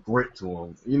grit to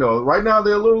him. Right now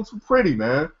they're a little too pretty,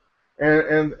 man.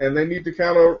 And they need to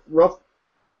kind of rough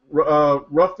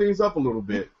things up a little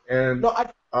bit. And no,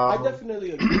 I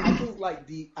definitely agree. I think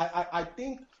I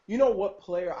think what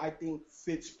player I think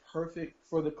fits perfect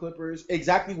for the Clippers?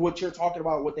 Exactly what you're talking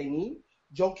about, what they need?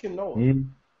 Joakim Noah. Mm-hmm.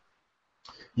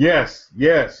 Yes.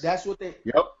 That's what they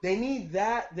need.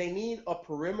 That they need a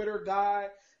perimeter guy.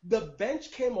 The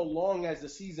bench came along as the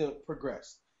season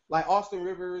progressed. Like Austin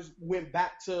Rivers went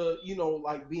back to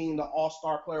being the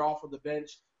all-star player off of the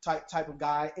bench type of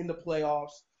guy in the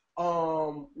playoffs.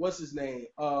 What's his name?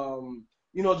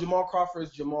 Jamal Crawford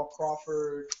is Jamal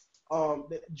Crawford.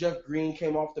 Jeff Green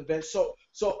came off the bench. So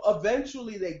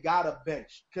eventually they got a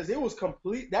bench because it was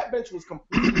complete. That bench was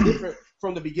completely different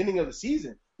from the beginning of the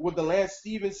season with the Lance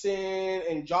Stevenson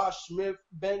and Josh Smith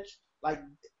bench.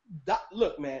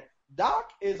 Look, man,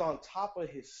 Doc is on top of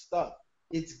his stuff.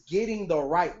 It's getting the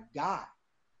right guy.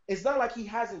 It's not like he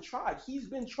hasn't tried. He's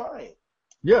been trying.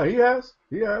 Yeah, he has.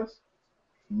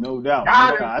 No doubt.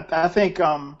 I think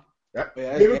give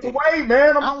it to Wade,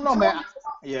 man. I don't know, man.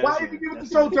 Why did you give it to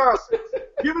Joe Johnson?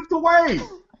 Give it to Wade.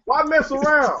 Why mess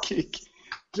around?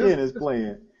 Ken is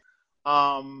playing.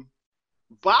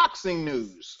 Boxing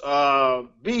news.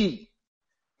 B,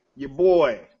 your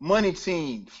boy, Money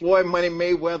Team, Floyd Money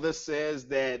Mayweather says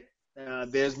that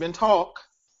there's been talk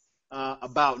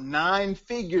about 9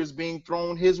 figures being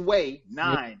thrown his way.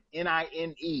 9,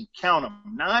 N-I-N-E, count them.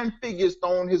 9 figures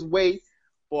thrown his way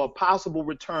for a possible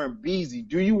return. Beezy,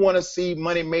 do you want to see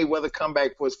Money Mayweather come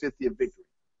back for his 50th victory?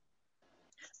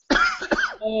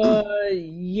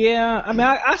 Yeah. I mean,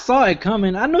 I saw it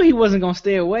coming. I knew he wasn't gonna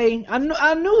stay away. I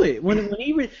knew it when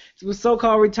he was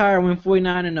so-called retired, went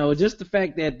 49-0. Just the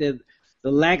fact that the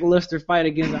lackluster fight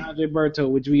against Andre Berto,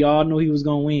 which we all knew he was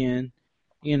gonna win,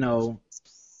 you know,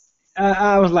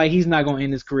 I was like, he's not gonna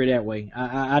end his career that way.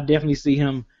 I definitely see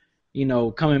him, you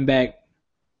know, coming back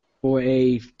for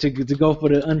to go for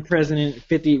the unprecedented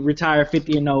 50 retire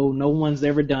 50-0. No one's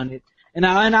ever done it. And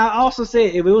I also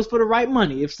said if it was for the right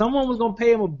money, if someone was gonna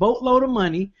pay him a boatload of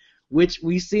money, which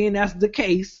we see and that's the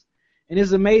case, and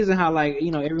it's amazing how like you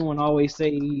know everyone always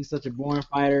say he's such a boring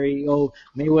fighter.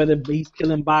 Mayweather he's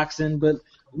killing boxing, but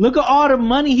look at all the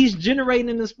money he's generating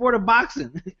in the sport of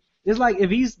boxing. It's like if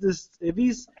he's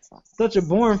such a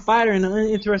boring fighter and an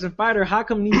uninteresting fighter, how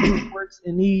come these networks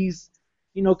and these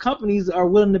companies are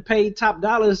willing to pay top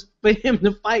dollars for him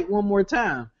to fight one more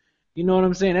time? You know what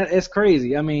I'm saying? That's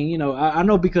crazy. I mean, I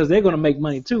know because they're going to make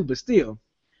money too, but still,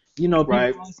 people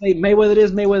say Mayweather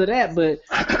this, Mayweather that, but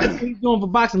what he's doing for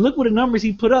boxing. Look what the numbers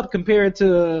he put up compared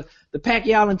to the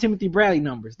Pacquiao and Timothy Bradley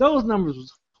numbers. Those numbers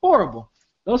was horrible.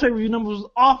 Those pay-per-view numbers was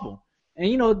awful.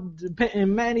 And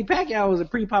Manny Pacquiao was a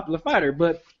pretty popular fighter,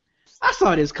 but I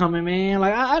saw this coming, man.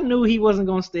 Like I knew he wasn't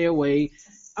going to stay away.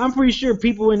 I'm pretty sure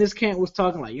people in this camp was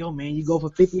talking like, yo, man, you go for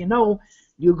 50-0.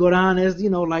 You go down as,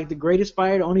 like the greatest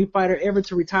fighter, the only fighter ever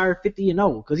to retire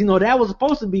 50-0. Because, that was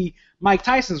supposed to be Mike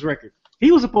Tyson's record.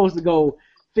 He was supposed to go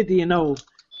 50-0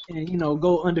 and,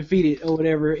 go undefeated or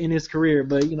whatever in his career.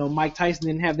 But, Mike Tyson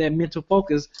didn't have that mental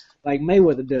focus like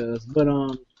Mayweather does. But,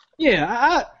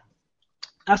 yeah,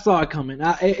 I saw it coming.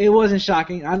 It wasn't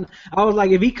shocking. I was like,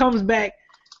 if he comes back,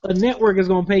 a network is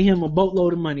going to pay him a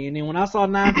boatload of money. And then when I saw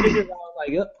 9 figures, I was like,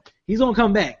 yep, he's going to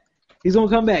come back. He's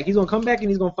gonna come back. He's gonna come back and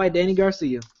he's gonna fight Danny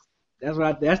Garcia. That's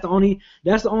the only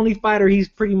fighter he's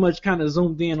pretty much kind of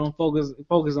zoomed in on focus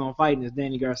on fighting is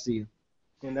Danny Garcia.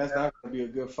 And that's not gonna be a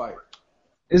good fight.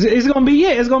 It's gonna be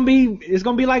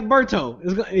like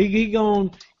Berto. He gonna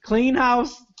clean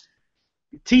house,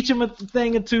 teach him a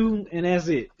thing or two, and that's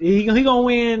it. He gonna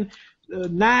win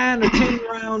 9 or 10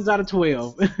 rounds out of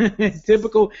 12.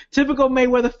 typical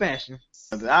Mayweather fashion.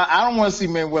 I don't want to see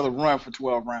Mayweather run for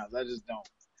 12 rounds. I just don't.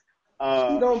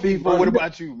 What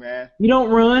about you, man? You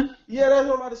don't run? Yeah, that's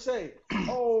what I'm about to say.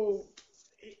 Oh,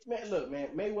 man, look, man,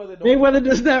 Mayweather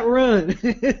does not run.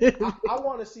 I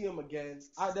want to see him again.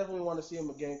 I definitely want to see him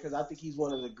again because I think he's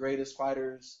one of the greatest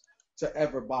fighters to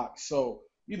ever box. So,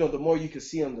 the more you can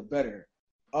see him, the better.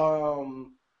 I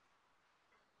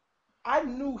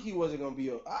knew he wasn't going to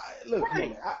be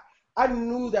I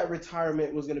knew that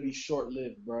retirement was going to be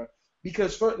short-lived, bro.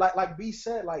 Because, like B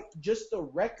said, just the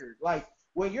record,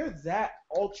 when you're that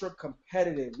ultra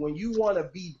competitive, when you want to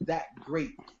be that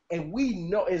great, and we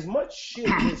know as much shit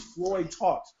as Floyd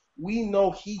talks, we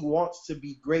know he wants to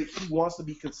be great. He wants to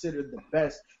be considered the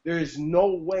best. There is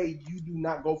no way you do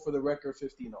not go for the record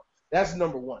 50-0. That's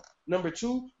number one. Number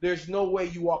two, there's no way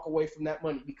you walk away from that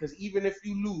money because even if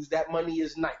you lose, that money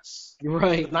is nice.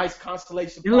 Right. A nice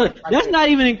constellation. Look, that's not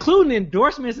even including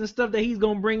endorsements and stuff that he's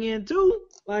gonna bring in too.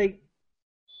 Like,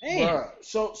 man.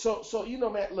 So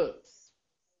man, look.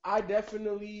 I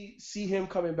definitely see him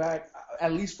coming back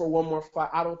at least for one more fight.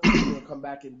 I don't think he's gonna come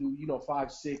back and do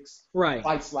 5-6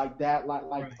 fights like that,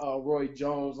 like Roy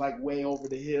Jones, like way over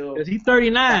the hill. Cause he's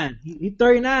 39. He's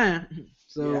 39.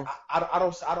 So yeah, I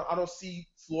don't see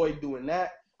Floyd doing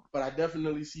that, but I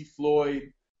definitely see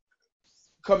Floyd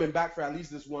coming back for at least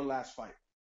this one last fight.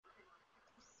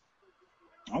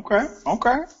 Okay.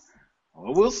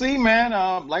 Well, we'll see, man.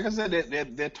 Like I said,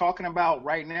 they're talking about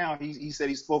right now. He said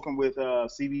he's spoken with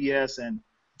CBS and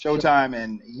Showtime,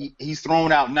 and he's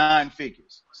thrown out 9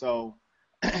 figures. So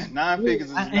 9 figures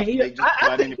is enough. I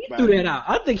think he threw that out.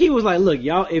 I think he was like, look,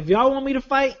 y'all, if y'all want me to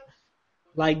fight,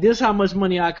 like this, how much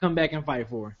money I come back and fight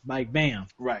for? Like, bam.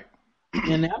 Right.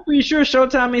 And I'm pretty sure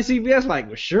Showtime and CBS like,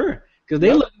 well, sure, because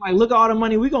they look at all the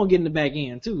money we gonna get in the back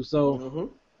end too. So. Mm-hmm.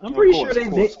 I'm pretty sure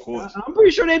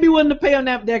they'd be willing to pay on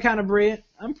that kind of bread.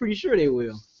 I'm pretty sure they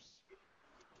will.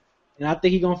 And I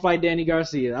think he's gonna fight Danny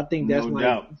Garcia. I think that's a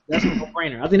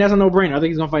no-brainer. I think that's a no-brainer. I think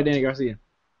he's gonna fight Danny Garcia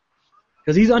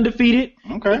because he's undefeated.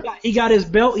 Okay. He got his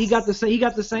belt. He got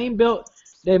the same belt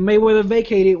that Mayweather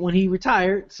vacated when he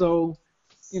retired. So,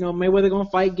 Mayweather gonna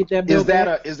fight, get that belt.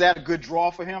 Is that a good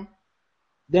draw for him?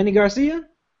 Danny Garcia?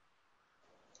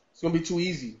 It's gonna be too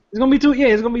easy. It's gonna be too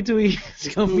easy.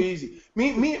 It's too easy.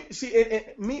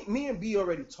 Me and B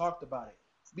already talked about it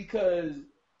because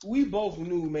we both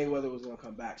knew Mayweather was going to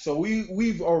come back. So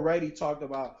we've already talked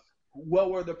about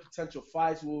what were the potential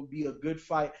fights, what would be a good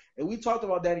fight. And we talked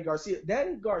about Danny Garcia.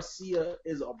 Danny Garcia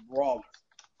is a brawler.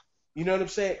 You know what I'm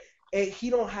saying? And he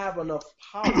don't have enough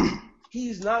power.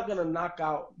 He's not going to knock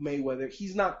out Mayweather.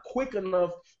 He's not quick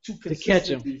enough to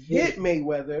consistently hit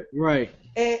Mayweather. Right.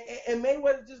 And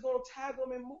Mayweather just going to tag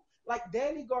him and move. Like,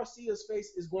 Danny Garcia's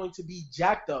face is going to be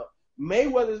jacked up.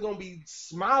 Mayweather's going to be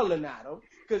smiling at him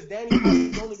because Danny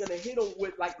is only going to hit him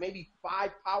with, like, maybe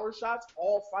 5 power shots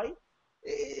all fight.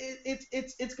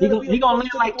 It's going to be... He going to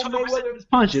land like 12% of his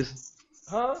punches.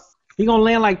 Huh? He going to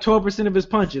land like 12% of his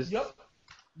punches. Yep.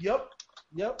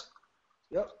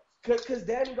 Because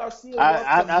Danny Garcia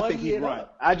I think he'd run.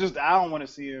 I don't want to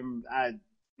see him. I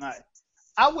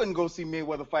wouldn't go see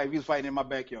Mayweather fight if he was fighting in my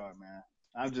backyard, man.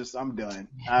 I'm done.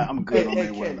 I'm good on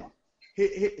Mayweather.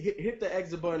 Hit the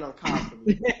exit button on Kyle for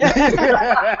me.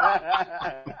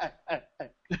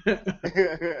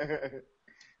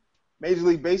 Major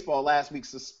League Baseball last week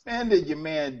suspended your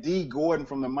man D. Gordon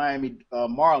from the Miami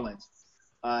Marlins.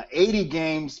 80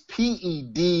 games,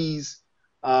 PEDs,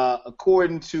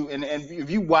 according to, and if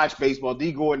you watch baseball,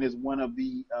 D. Gordon is one of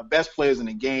the best players in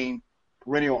the game,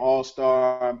 perennial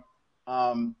all-star.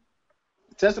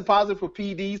 Tested positive for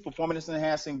PEDs,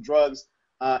 performance-enhancing drugs,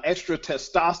 extra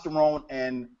testosterone,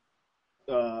 and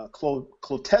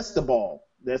clotestibol.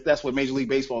 That's what Major League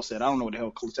Baseball said. I don't know what the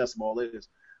hell clotestibol is.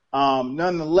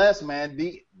 Nonetheless, man,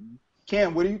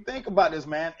 Ken, what do you think about this,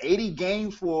 man? 80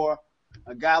 games for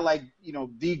a guy like,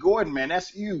 D. Gordon, man, that's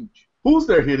huge. Who's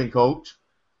their hitting coach?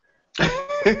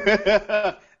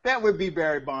 That would be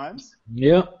Barry Bonds.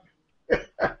 Yep.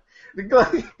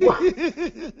 What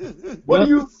do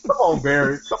you? Come on,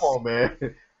 Barry. Come on, man.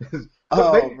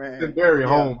 Man. Barry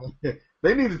home.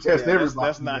 They need to test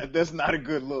everybody. That's not a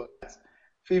good look.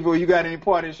 Fevo, you got any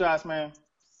parting shots, man?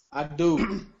 I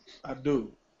do.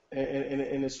 And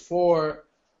it's for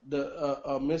the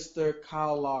Mr.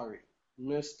 Kyle Lowry.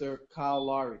 Mr. Kyle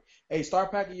Lowry. Hey,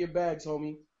 start packing your bags,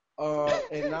 homie.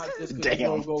 And not just because you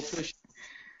don't go fishing.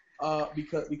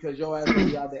 Because your ass gonna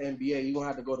be out the NBA. You're gonna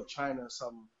have to go to China or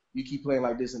something. You keep playing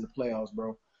like this in the playoffs,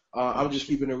 bro. I'm just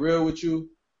keeping it real with you.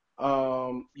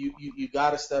 You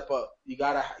gotta step up. You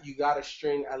gotta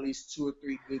string at least 2 or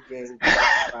 3 good games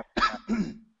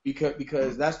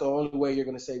because that's the only way you're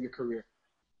gonna save your career.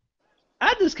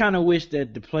 I just kind of wish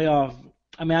that the playoff.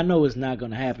 I mean, I know it's not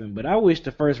going to happen, but I wish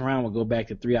the first round would go back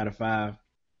to 3 out of 5.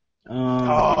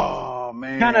 Oh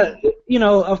man. Kind of,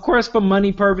 of course, for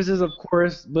money purposes, of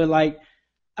course, but like,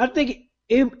 I think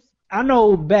I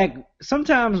know back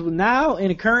sometimes now in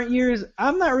the current years,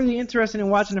 I'm not really interested in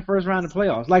watching the first round of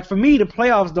playoffs. Like for me, the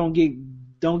playoffs don't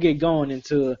get going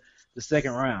into the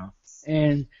second round.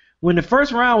 And when the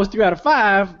first round was 3 out of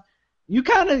 5, you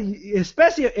kind of,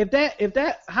 especially if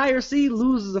that higher seed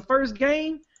loses the first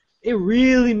game, it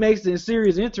really makes the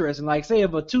series interesting. Like say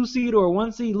if a 2 seed or a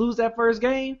 1 seed lose that first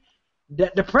game,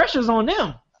 the pressure's on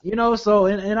them. So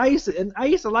and I used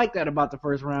to like that about the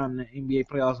first round in the NBA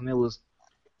playoffs, and it was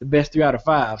the best 3 out of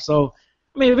 5. So,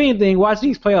 I mean, if anything, watching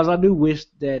these playoffs, I do wish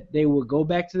that they would go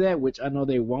back to that, which I know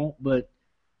they won't. But,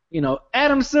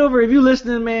 Adam Silver, if you're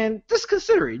listening, man, just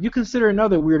consider it. You consider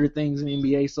other weirder things in the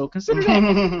NBA, so consider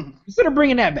that. Consider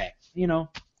bringing that back.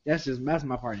 That's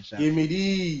my parting shot. Give me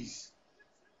these.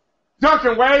 Dunk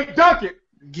it, Wade. Dunk it.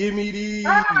 Give me these.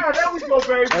 Ah, there we go,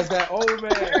 baby. That's that old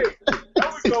man. Hey,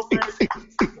 there we go, baby.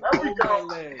 There we go.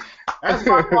 Man. That's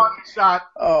my parting shot.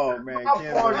 Oh, man.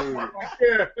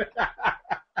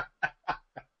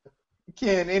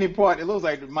 Ken, any part, it looks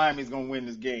like Miami's going to win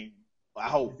this game. I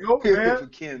hope. Go, man. For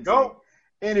Ken's Go.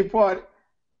 Any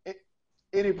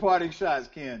parting shots,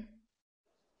 Ken?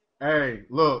 Hey,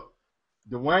 look.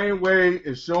 Dwayne Wade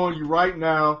is showing you right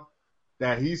now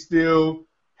that he still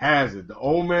has it. The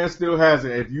old man still has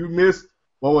it. If you missed,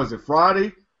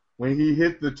 Friday, when he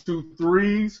hit the 2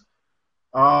 threes,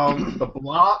 the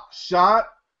block shot,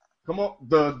 come on,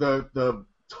 the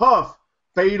tough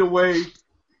fadeaway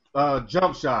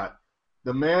jump shot.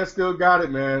 The man still got it,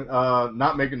 man.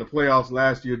 Not making the playoffs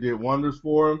last year did wonders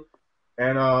for him,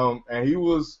 and he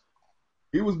was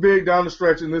big down the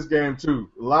stretch in this game too.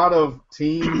 A lot of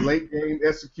team late game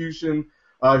execution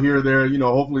here or there.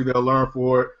 Hopefully they'll learn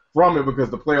from it because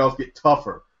the playoffs get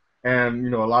tougher, and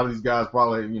a lot of these guys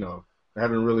probably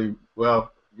haven't really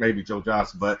maybe Joe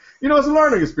Johnson, but it's a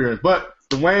learning experience. But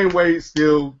Dwayne Wade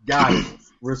still got it.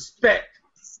 Respect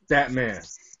that man.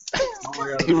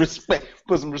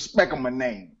 Put some respect on my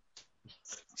name.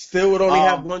 Still would only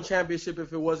have 1 championship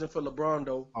if it wasn't for LeBron,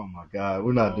 though. Oh my God,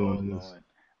 we're not doing this.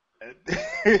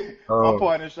 My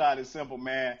parting shot is simple,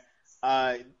 man.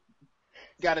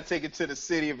 Got to take it to the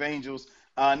City of Angels.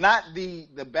 Not the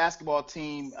basketball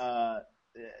team,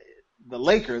 the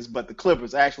Lakers, but the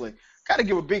Clippers, actually. Got to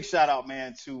give a big shout out,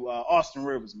 man, to Austin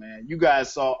Rivers, man. You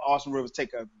guys saw Austin Rivers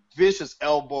take a vicious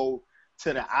elbow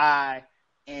to the eye,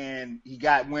 and he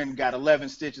got 11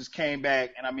 stitches, came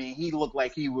back, and I mean, he looked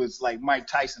like he was like Mike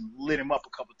Tyson, lit him up a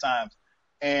couple times.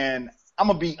 And I'm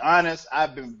gonna be honest,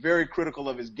 I've been very critical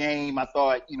of his game. I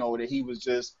thought, that he was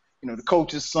just, the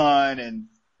coach's son, and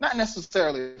not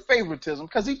necessarily favoritism,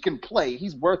 because he can play.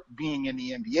 He's worth being in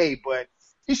the NBA, but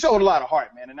he showed a lot of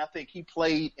heart, man. And I think he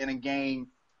played in a game,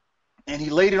 and he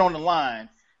laid it on the line,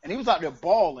 and he was out there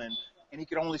balling, and he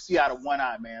could only see out of one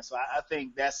eye, man. So I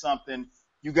think that's something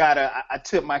you gotta. I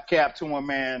tip my cap to him,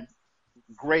 man.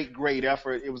 Great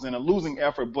effort. It was in a losing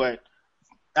effort, but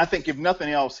I think if nothing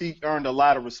else, he earned a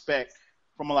lot of respect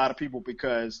from a lot of people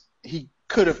because he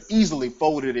could have easily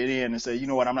folded it in and said, you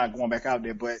know what, I'm not going back out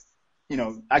there. But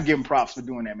I give him props for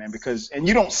doing that, man, and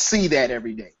you don't see that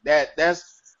every day.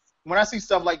 That's when I see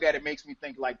stuff like that, it makes me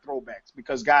think like throwbacks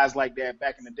because guys like that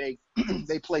back in the day,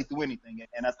 they played through anything,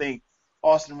 and I think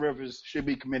Austin Rivers should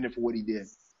be commended for what he did.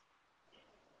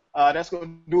 That's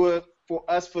going to do it for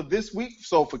us for this week.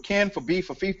 So for Ken, for B,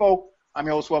 for FIFO, I'm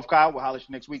your host, Swell Kyle. We'll holler at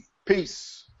you next week.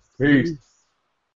 Peace. Peace.